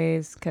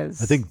 takeaways,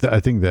 because I think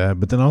that,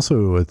 but then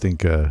also I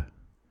think it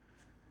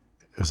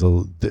was a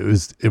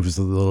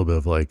little bit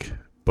of like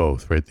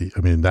both, right? I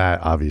mean that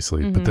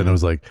obviously, but then it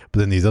was like, but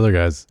then these other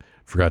guys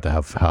forgot to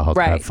have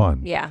have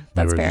fun. Yeah, They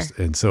that's were fair.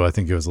 and so I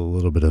think it was a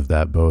little bit of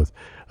that both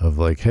of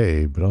like,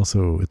 hey, but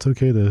also it's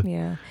okay to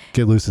Yeah.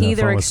 get loose and have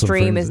Either fun with some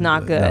extreme friends. is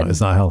not No, good.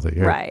 it's not healthy,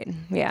 Right.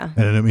 Yeah.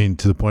 And I mean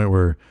to the point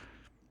where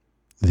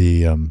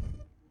the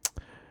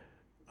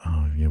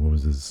what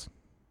was his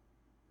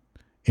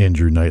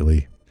Andrew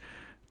Knightley,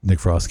 Nick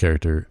Frost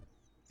character,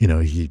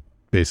 he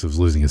basically was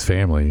losing his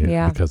family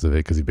Yeah. because of it,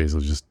 because he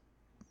basically just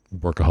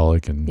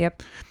workaholic. And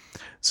Yep.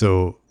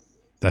 so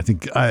I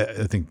think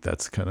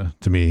that's kind of,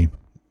 to me,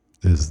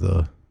 is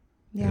the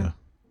Yeah.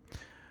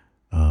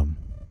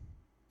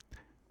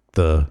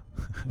 the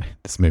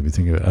this made me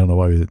think of it. I don't know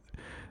why it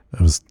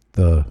was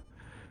the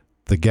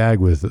gag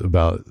with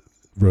about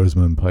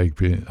Rosamund Pike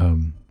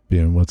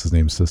being what's his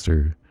name's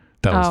sister.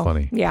 That was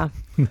funny. Yeah.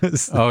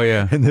 Oh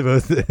yeah. And they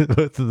both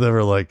of them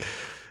were like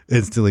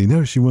instantly,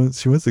 no, she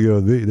wants to go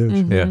with me. No,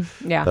 she- Yeah.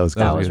 Yeah. That was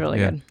That good. was Yeah. really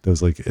Yeah. good. that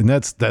was like, and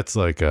that's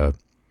like I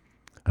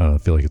don't know, I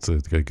feel like it's a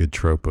good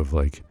trope of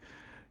like,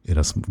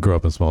 grow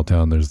up in a small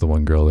town. There's the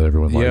one girl that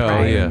everyone likes, Yeah, oh,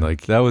 right? yeah. And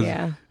like, That was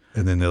Yeah.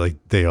 and then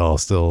they all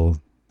still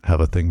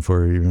have a thing for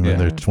her even Yeah. when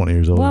they're 20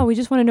 years old. Well, we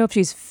just want to know if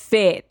she's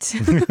fit.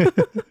 and then,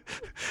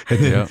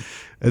 yeah.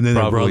 and then the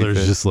Probably brother's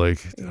fit. just like,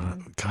 Yeah.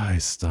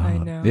 guys, stop. I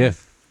know. Yeah.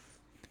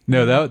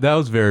 No, that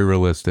was very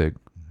realistic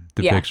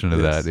depiction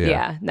of Yes. that.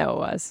 Yeah. No, it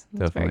was.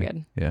 That's very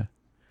Definitely. good. Yeah.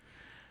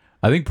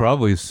 I think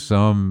probably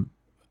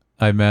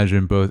I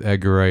imagine both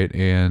Edgar Wright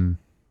and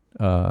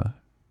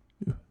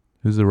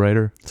who's the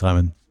writer?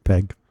 Simon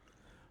Pegg.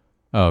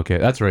 Oh, okay.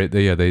 That's right.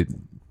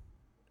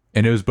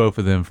 And it was both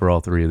of them for all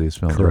three of these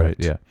films, Correct. right?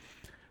 Yeah.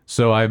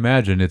 So I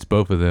imagine it's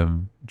both of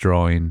them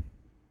drawing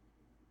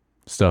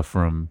stuff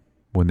from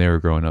when they were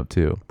growing up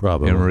too.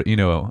 Probably.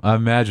 And I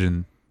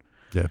imagine,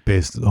 Yeah,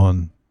 based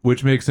on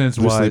which makes sense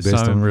why loosely based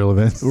on Simon, real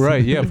events.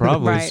 right? Yeah,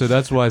 probably. Right. So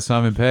that's why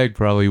Simon Pegg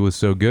probably was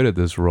so good at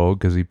this role,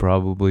 because he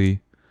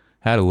probably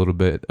had a little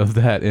bit of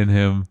that in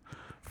him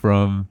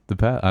from the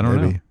past. I don't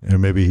know, maybe. Or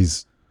maybe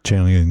he's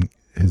channeling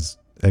his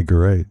Edgar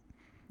Wright,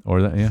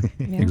 or that. Yeah,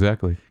 Yeah.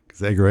 exactly.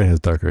 because Edgar Wright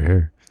has darker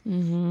hair.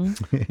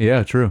 Mm-hmm.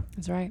 Yeah, true.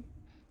 That's right.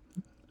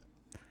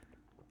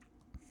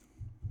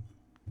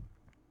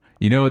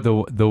 You know what,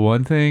 the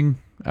one thing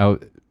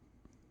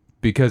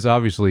because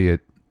obviously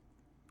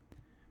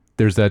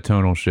there's that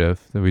tonal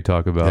shift that we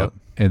talk about, Yep.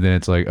 and then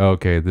it's like,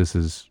 okay, this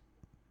is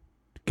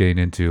getting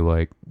into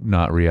like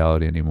not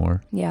reality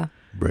anymore. Yeah.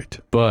 Right.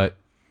 But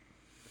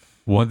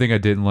one thing I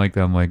didn't like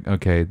that I'm like,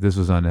 okay, this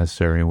was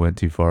unnecessary and went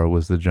too far,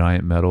 was the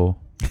giant metal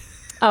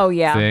Oh,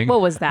 yeah. thing.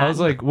 What was that? I was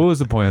like, what was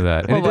the point of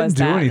that? And What it didn't was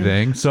do that?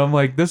 anything. So I'm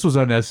like, this was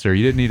unnecessary.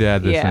 You didn't need to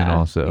add this in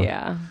also.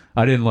 Yeah.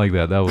 I didn't like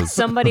that. That was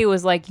Somebody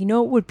was like, you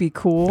know, it would be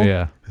cool.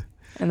 yeah.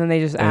 And then they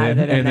just added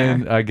it in And there.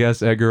 then I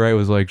guess Edgar Wright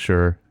was like,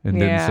 sure, and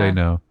didn't Yeah. say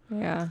no.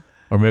 Yeah.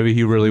 Or maybe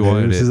he really Maybe it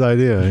wanted was it. his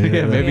idea.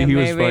 Yeah, maybe Yeah, he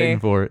was maybe. fighting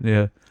for it.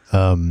 Yeah.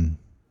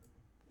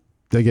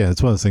 again,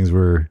 it's one of those things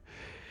where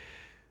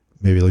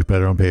maybe look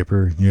better on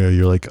paper. You know,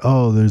 you're like,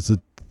 oh,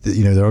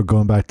 they're all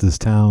going back to this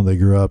town they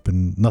grew up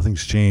and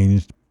nothing's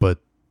changed, but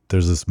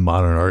there's this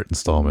modern art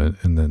installment,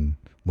 and then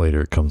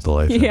later it comes to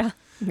life. Yeah.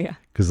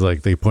 Because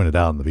like they pointed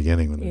out in the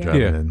beginning when they're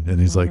driving in, and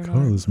he's Modern like,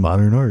 art. oh, this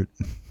modern art.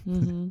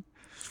 Mm-hmm.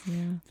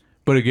 Yeah.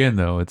 But again,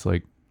 though, it's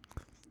like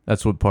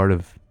that's what part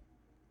of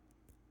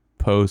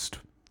post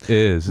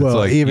is. It's Well,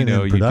 like, even you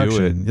know, in you do it,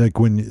 production, like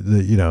when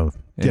and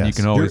yes, you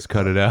can always you're-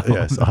 cut it out.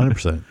 yes,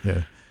 100%.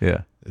 Yeah,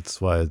 Yeah. it's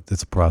why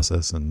it's a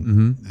process, and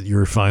Mm-hmm. you're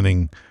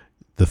refining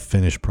the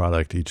finished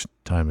product each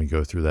time you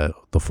go through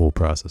the full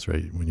process,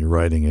 right? When you're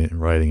writing it,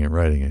 and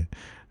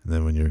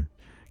then when you're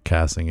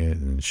casting it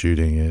and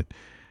shooting it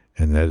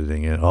and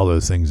editing it, all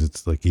those things,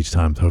 it's like each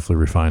time hopefully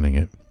refining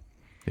it.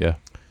 Yeah.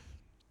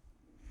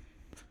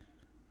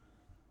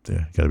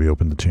 Yeah, got to be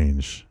open to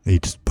change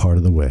each part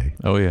of the way.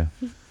 Oh yeah.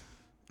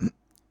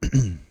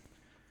 I'm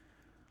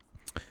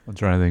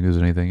trying to think. If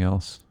there's anything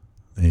else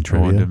Any I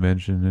wanted to trivia?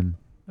 mention? And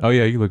oh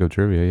yeah, you look up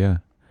trivia. Yeah.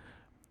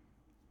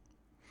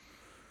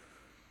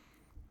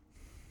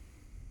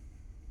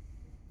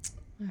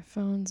 My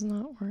phone's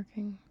not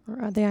working.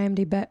 Or the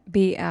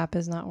IMDb app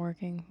is not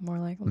working. More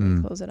like, let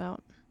me close it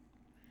out.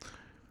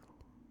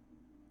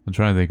 I'm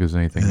trying to think if there's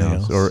anything Anything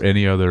else else? or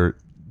any other.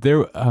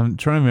 I'm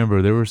trying to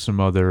remember. There were some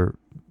other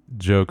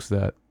jokes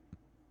that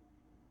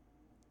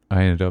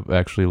I ended up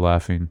actually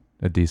laughing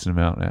a decent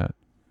amount at.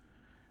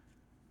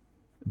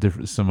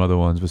 Some other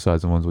ones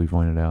besides the ones we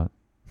pointed out,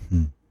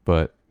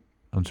 but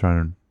I'm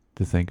trying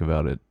to think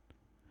about it.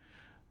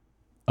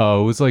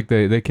 Oh, it was like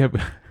they kept,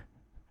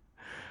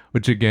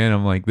 which again,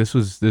 I'm like, this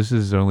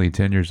is only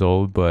 10 years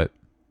old, but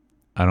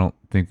I don't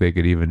think they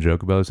could even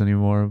joke about this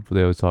anymore. But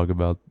they always talk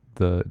about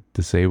the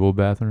disabled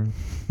bathroom.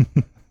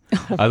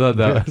 I thought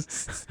that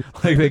was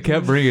like they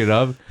kept bringing it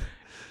up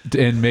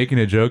and making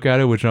a joke at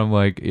it, which I'm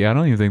like, yeah, I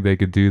don't even think they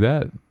could do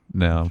that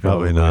now.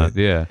 Probably not.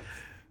 Yeah.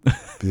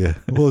 Yeah.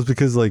 Well, it's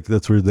because like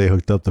that's where they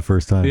hooked up the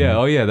first time. Yeah. right?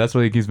 Oh, yeah. That's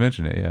why he keeps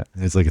mentioning it. Yeah.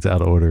 It's like it's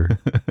out of order.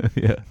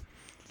 Yeah.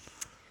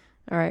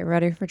 All right,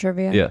 ready for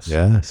trivia? Yes.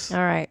 Yes. All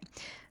right.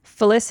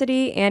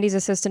 Felicity, Andy's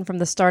assistant from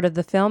the start of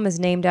the film, is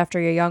named after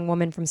a young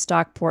woman from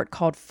Stockport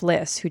called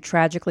Fliss, who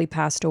tragically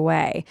passed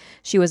away.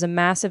 She was a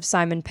massive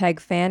Simon Pegg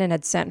fan and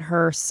had sent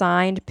her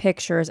signed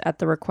pictures at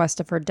the request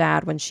of her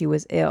dad when she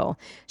was ill.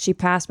 She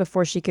passed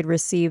before she could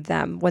receive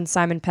them. When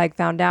Simon Pegg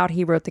found out,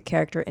 he wrote the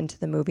character into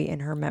the movie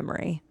in her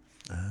memory.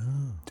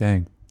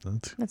 Dang.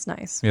 That's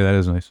nice. Yeah, that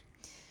is nice.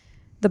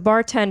 The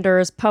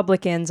bartenders,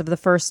 publicans of the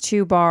first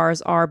two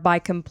bars are, by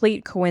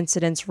complete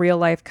coincidence,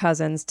 real-life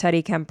cousins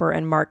Teddy Kemper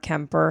and Mark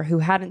Kemper, who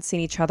hadn't seen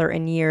each other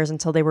in years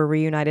until they were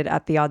reunited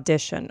at the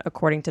audition,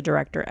 according to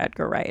director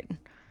Edgar Wright.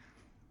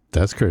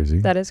 That's crazy.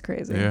 That is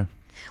crazy. Yeah.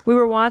 We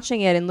were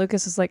watching it, and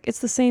Lucas was like, it's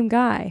the same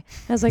guy.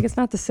 I was like, it's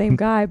not the same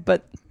guy,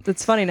 but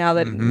it's funny now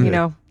that, you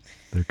know.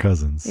 They're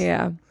cousins.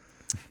 Yeah.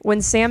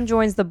 When Sam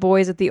joins the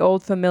boys at the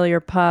old familiar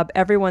pub,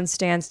 everyone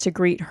stands to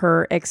greet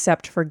her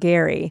except for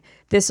Gary.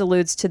 This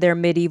alludes to their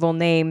medieval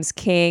names: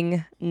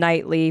 King,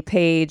 Knightley,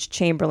 Page,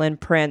 Chamberlain,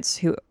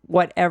 Prince,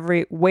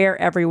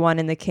 where everyone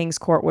in the king's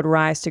court would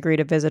rise to greet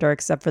a visitor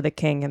except for the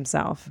king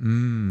himself.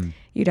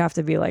 You'd have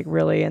to be like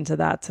really into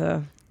that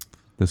to...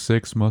 The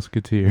Six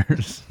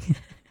Musketeers.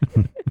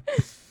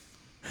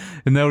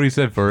 Isn't that what he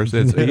said first?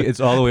 It's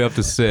all the way up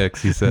to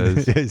 6, he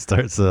says. Yeah, he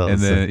starts out. And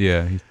then,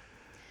 yeah.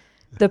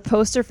 The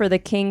poster for the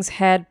King's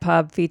Head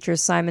pub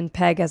features Simon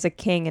Pegg as a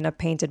king in a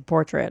painted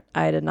portrait.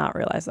 I did not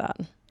realize that.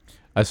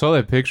 I saw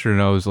that picture and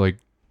I was like,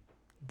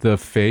 the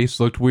face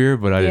looked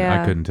weird, but I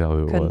Yeah, couldn't tell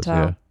who it couldn't was. tell.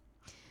 Yeah.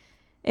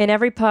 In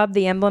every pub,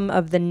 the emblem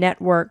of the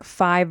network,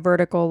 5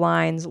 vertical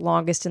lines,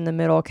 longest in the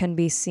middle, can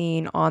be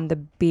seen on the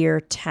beer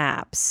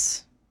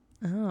taps.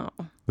 Oh.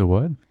 The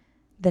what?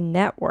 The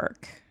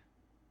network.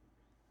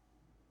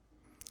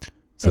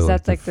 So Is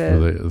that like for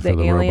the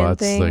alien robots,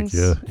 things?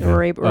 Like, The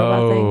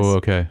robot things? Oh,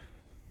 okay.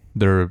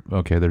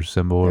 Their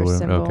symbol or Their whatever.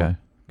 symbol. Okay.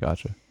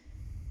 Gotcha.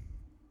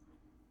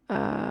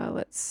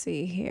 Let's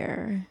see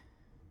here.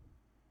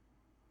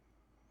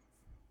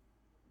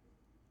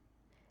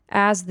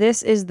 As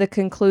this is the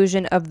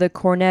conclusion of the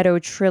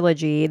Cornetto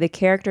trilogy, the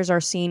characters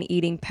are seen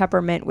eating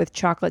peppermint with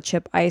chocolate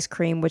chip ice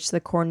cream, which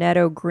the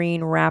Cornetto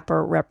green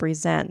wrapper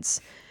represents.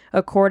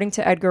 According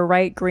to Edgar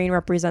Wright, green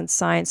represents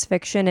science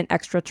fiction and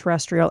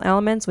extraterrestrial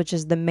elements, which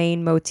is the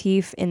main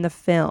motif in the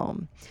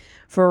film.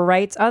 For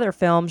Wright's other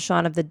film,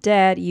 Shaun of the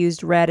Dead,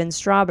 used red and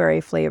strawberry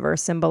flavor,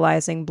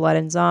 symbolizing blood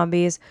and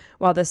zombies,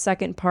 while the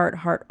second part,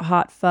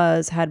 Hot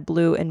Fuzz, had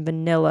blue and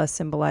vanilla,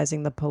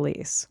 symbolizing the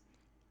police.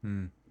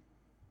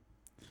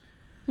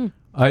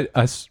 I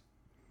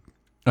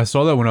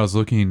saw that when I was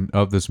looking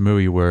up this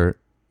movie where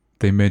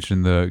they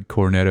mentioned the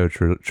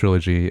Cornetto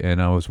trilogy,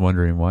 and I was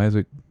wondering, why is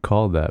it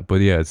called that?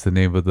 But yeah, it's the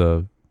name of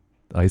the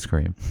ice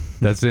cream.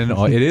 That's in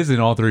it is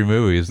in all 3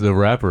 movies, the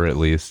wrapper at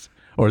least,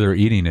 or they're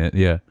eating it.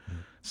 Yeah.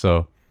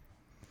 So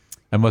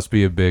that must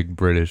be a big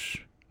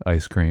British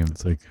ice cream.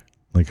 It's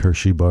like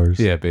Hershey bars.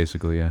 Yeah,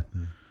 basically, yeah.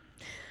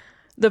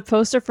 The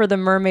poster for the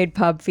Mermaid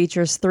Pub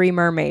features 3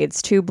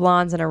 mermaids, 2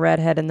 blondes and a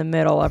redhead in the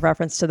middle, a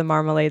reference to the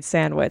marmalade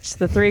sandwich.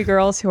 The 3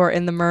 girls who are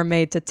in the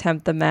mermaid to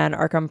tempt the men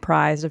are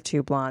comprised of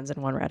 2 blondes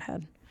and 1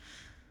 redhead.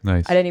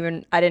 Nice. I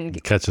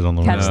didn't Catch it on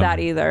the catch No. that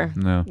either.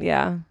 No.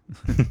 Yeah.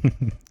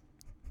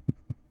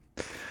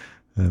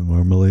 That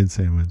marmalade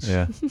sandwich.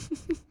 Yeah.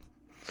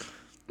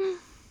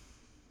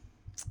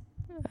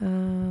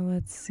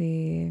 Let's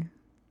see.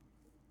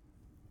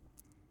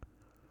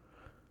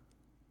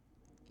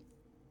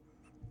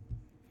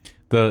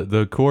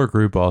 The core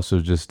group also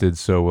just did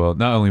so well,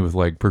 not only with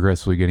like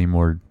progressively getting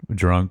more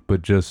drunk,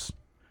 but just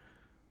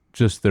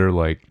their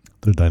like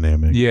They're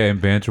dynamic.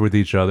 and banter with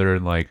each other,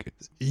 and like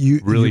You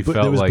really but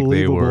felt it was like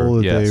they were- believable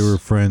that yes. they were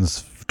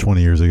friends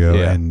 20 years ago,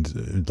 Yeah.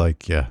 and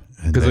like and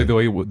because like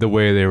they- the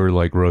way they were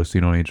like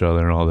roasting on each other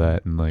and all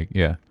that, and like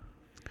yep,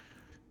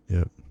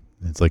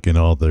 it's like in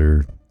all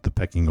the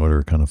pecking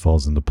order kind of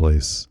falls into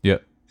place.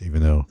 Yep.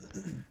 Even though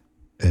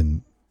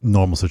in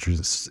normal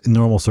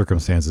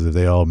circumstances, if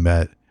they all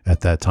met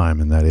at that time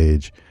and that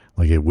age,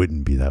 like it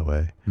wouldn't be that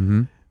way.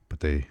 mm-hmm. But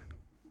they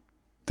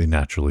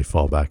naturally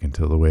fall back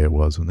into the way it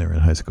was when they were in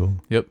high school.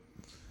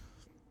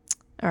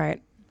 All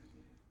right.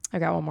 I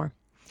got one more.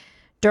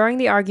 During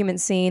the argument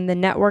scene, the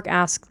network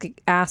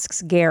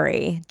asks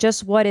Gary,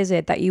 just what is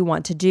it that you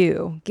want to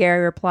do?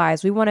 Gary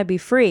replies, we want to be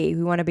free.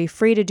 We want to be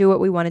free to do what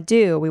we want to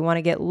do. We want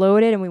to get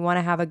loaded and we want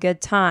to have a good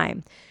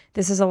time.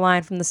 This is a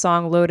line from the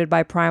song Loaded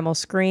by Primal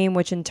Scream,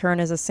 which in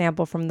turn is a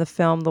sample from the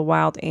film The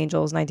Wild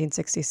Angels,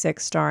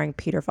 1966, starring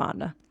Peter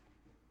Fonda.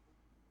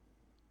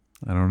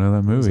 I don't know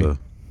that movie.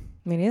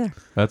 Me neither.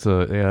 That's a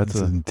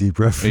a deep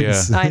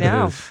reference. Yeah. I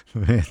know.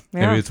 Man. Yeah.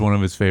 maybe it's one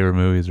of his favorite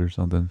movies or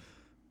something.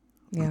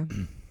 Yeah.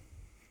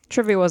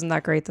 Trivia wasn't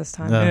that great this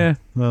time. No. Yeah,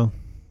 Well,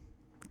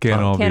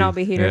 can't all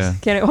be heaters. Yeah.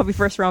 Can't all be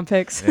first round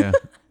picks. Yeah.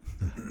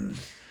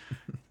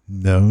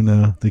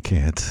 no, they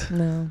can't.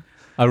 No.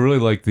 I really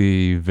like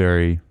the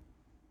very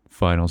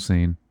final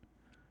scene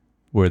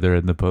where they're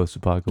in the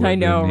post-apocalypse. I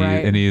know,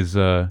 right? And he's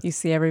You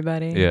see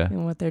everybody Yeah.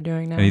 and what they're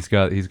doing now. and he's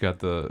got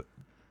the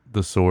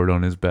sword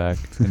on his back,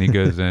 and he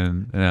goes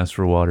in and asks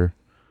for water.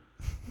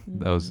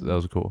 That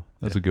was cool.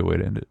 That's a good way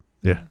to end it.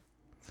 Yeah.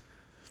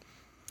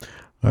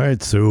 All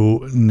right.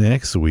 So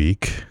next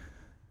week,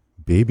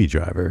 Baby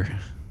Driver.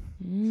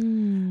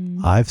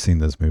 Mm. I've seen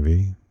this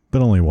movie,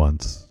 but only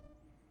once.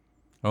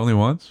 Only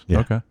once? Yeah.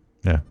 Okay.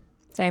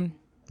 Same.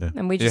 Yeah.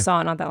 And we just Yeah.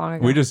 saw it not that long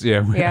ago. We just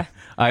Yeah.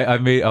 I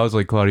was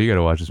like, Claudia, you got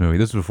to watch this movie.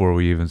 This was before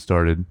we even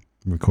started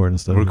Recording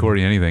stuff.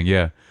 recording anything.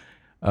 Yeah.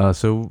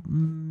 So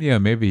yeah,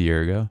 maybe a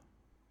year ago.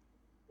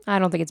 I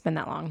don't think it's been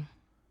that long.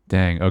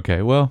 Dang.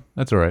 Okay. Well,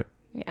 that's all right.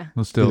 Yeah.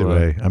 We'll still. Either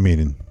way, I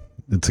mean,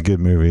 it's a good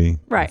movie.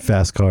 Right.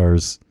 Fast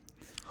cars,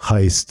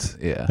 heist.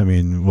 Yeah. I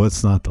mean,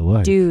 what's not to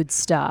like? Dude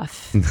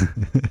stuff.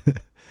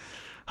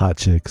 Hot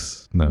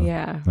chicks. No.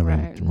 Yeah. I mean,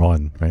 right.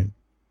 one, right?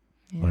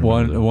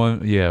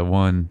 Yeah.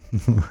 One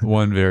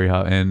very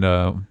hot, and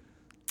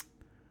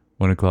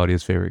one of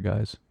Claudia's favorite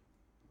guys,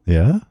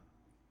 Yeah.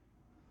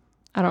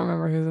 I don't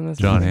remember who's in this.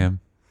 John movie. Hamm.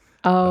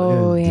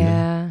 Oh,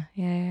 Yeah,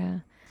 yeah.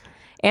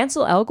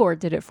 Ansel Elgort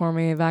did it for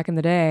me back in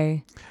the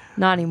day.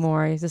 Not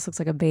anymore. He just looks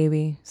like a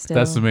baby still.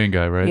 That's the main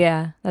guy, right?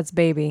 Yeah, that's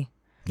baby.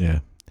 Yeah.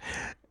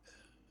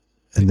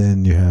 And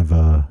then you have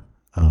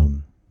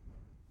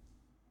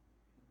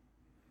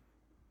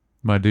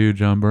My dude,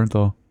 John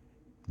Bernthal.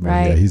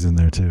 Right. Yeah, he's in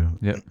there too.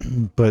 Yep.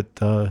 But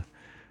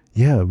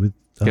yeah, with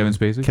Kevin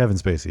Spacey? Kevin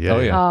Spacey. Yeah. Oh,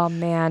 yeah. Oh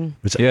man.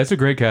 Yeah, it's a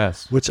great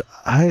cast. Which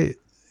I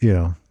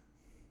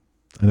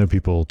know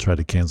people try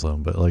to cancel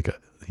him, but like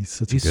he's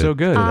He's so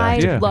good. I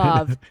Yeah.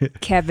 love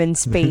Kevin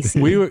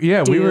Spacey. we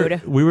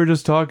Dude. were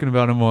just talking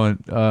about him on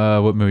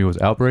what movie was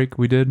Outbreak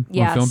we did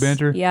Yes. on Film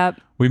Banter.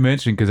 Yep. We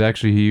mentioned because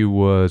actually he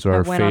was our I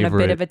went favorite. on a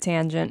bit of a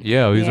tangent.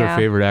 Yeah, he was our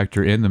favorite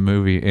actor in the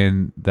movie,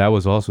 and that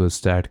was also a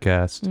stacked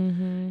cast.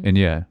 Mm-hmm. And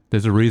yeah,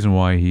 there's a reason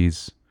why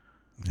he's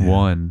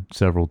won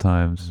several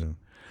times.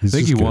 I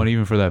think he won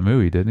even for that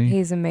movie, didn't he?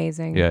 He's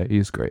amazing. Yeah,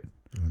 he's great.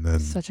 And then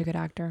Such a good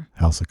actor.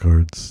 House of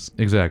Cards.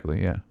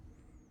 Exactly. Yeah,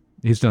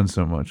 he's done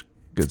so much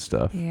good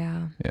stuff.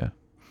 Yeah. Yeah,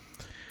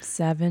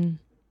 7.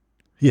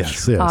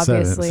 Yes, yeah,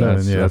 Obviously.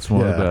 seven, yeah, That's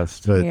one of yeah. the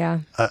best. But Yeah.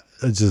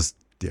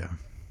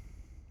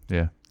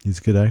 Yeah. he's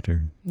a good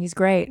actor. He's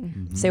great.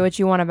 Mm-hmm. Say what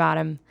you want about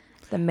him.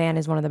 The man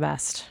is one of the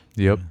best.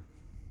 Yep.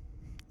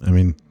 I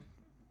mean,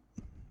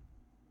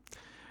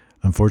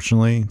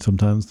 unfortunately,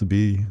 sometimes to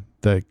be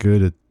that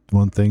good at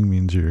one thing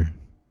means you're a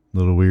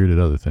little weird at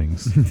other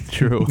things.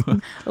 True.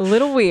 A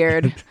little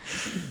weird.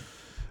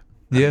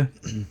 Yeah.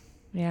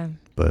 Yeah.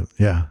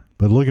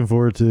 But looking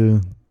forward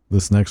to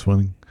this next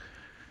one.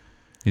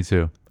 Me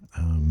too.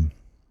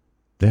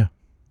 Yeah.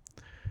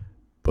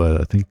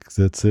 But I think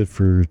that's it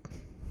for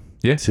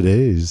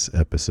today's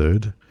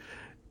episode.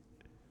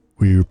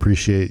 We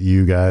appreciate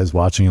you guys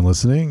watching and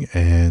listening.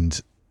 And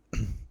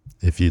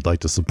if you'd like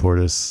to support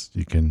us,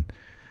 you can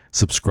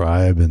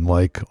subscribe and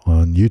like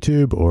on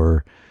YouTube,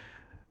 or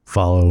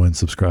follow and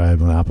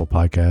subscribe on Apple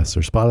Podcasts or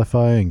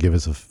Spotify, and give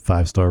us a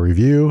 5-star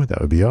review. That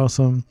would be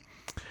awesome.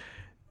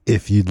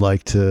 If you'd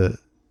like to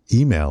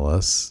email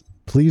us,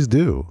 please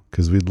do,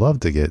 because we'd love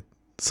to get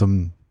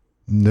some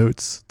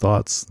notes,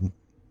 thoughts,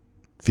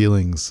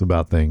 feelings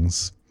about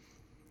things.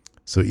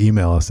 So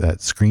email us at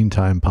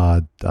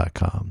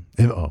screentimepod.com.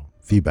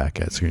 Feedback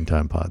at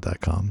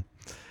screentimepod.com.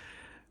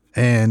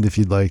 And if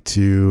you'd like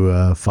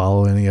to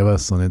follow any of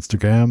us on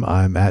Instagram,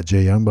 I'm at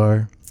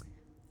jyoungbar.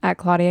 At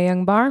Claudia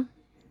Youngbar.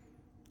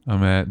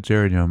 I'm at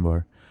Jared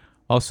Youngbar.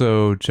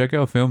 Also, check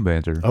out Film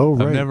Banter. Oh,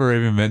 right. I've never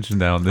even mentioned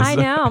that on this. I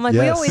know. I'm like, we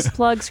Yes. always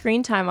plug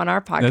screen time on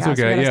our podcast. That's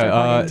okay. We gotta Yeah,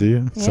 start Do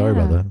plugging. you? Sorry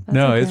about Yeah, that. that's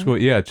No, okay. it's cool.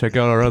 Yeah, check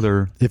out our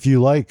other. If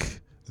you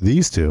like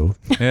these two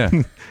Yeah.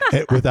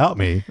 without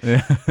me,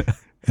 Yeah.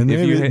 and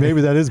If you maybe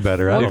that is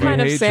better. I What don't you kind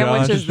know. of hate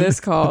sandwich Josh- is this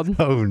called?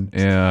 Oh,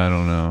 Yeah, I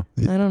don't know.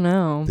 I don't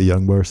know. the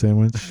Young Bar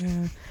sandwich.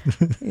 Yeah.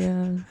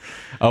 Yeah.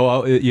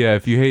 Oh, yeah.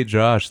 If you hate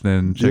Josh,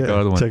 then check out the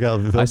other one. Check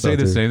out. I say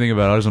the same thing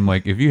about ours. I'm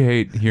like, if you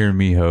hate hearing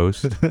me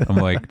host, I'm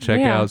like, check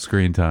Yeah. out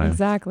Screen Time.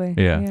 Exactly.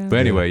 Yeah. But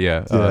anyway,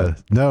 yeah.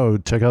 No,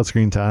 check out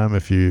Screen Time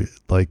if you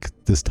like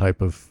this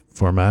type of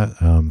format.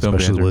 Especially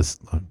Banter.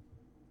 list.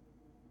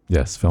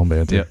 Yes, Film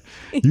Banter.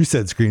 You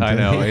said Screen I Time.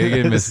 know. It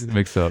get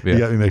mixed up. You Yeah.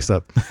 got me mixed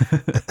up.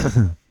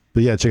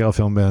 But yeah, check out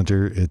Film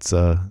Banter. It's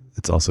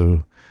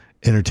also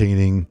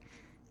entertaining.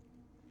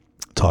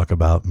 Talk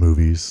about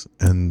movies,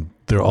 and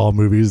they're all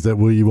movies that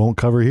we won't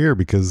cover here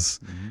because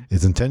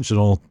it's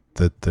intentional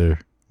that they're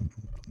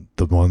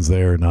the ones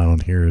there are not on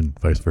here, and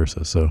vice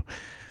versa. So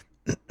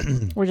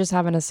We're just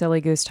having a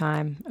silly goose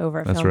time over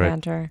at That's Film right.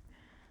 Banter.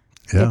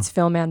 yeah. It's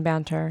Film and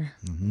Banter.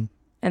 Mhm.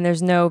 And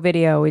there's no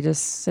video. We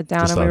just sit down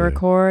Just and we audio.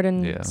 record,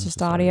 and Yeah, it's just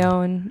just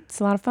audio, and it's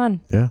a lot of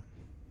fun. Yeah.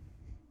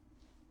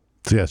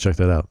 So yeah, check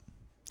that out.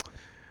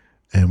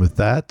 And with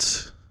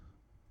that,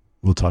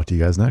 we'll talk to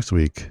you guys next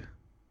week.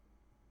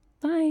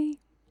 Bye.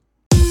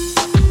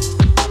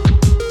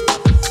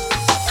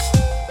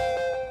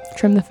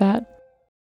 Trim the fat.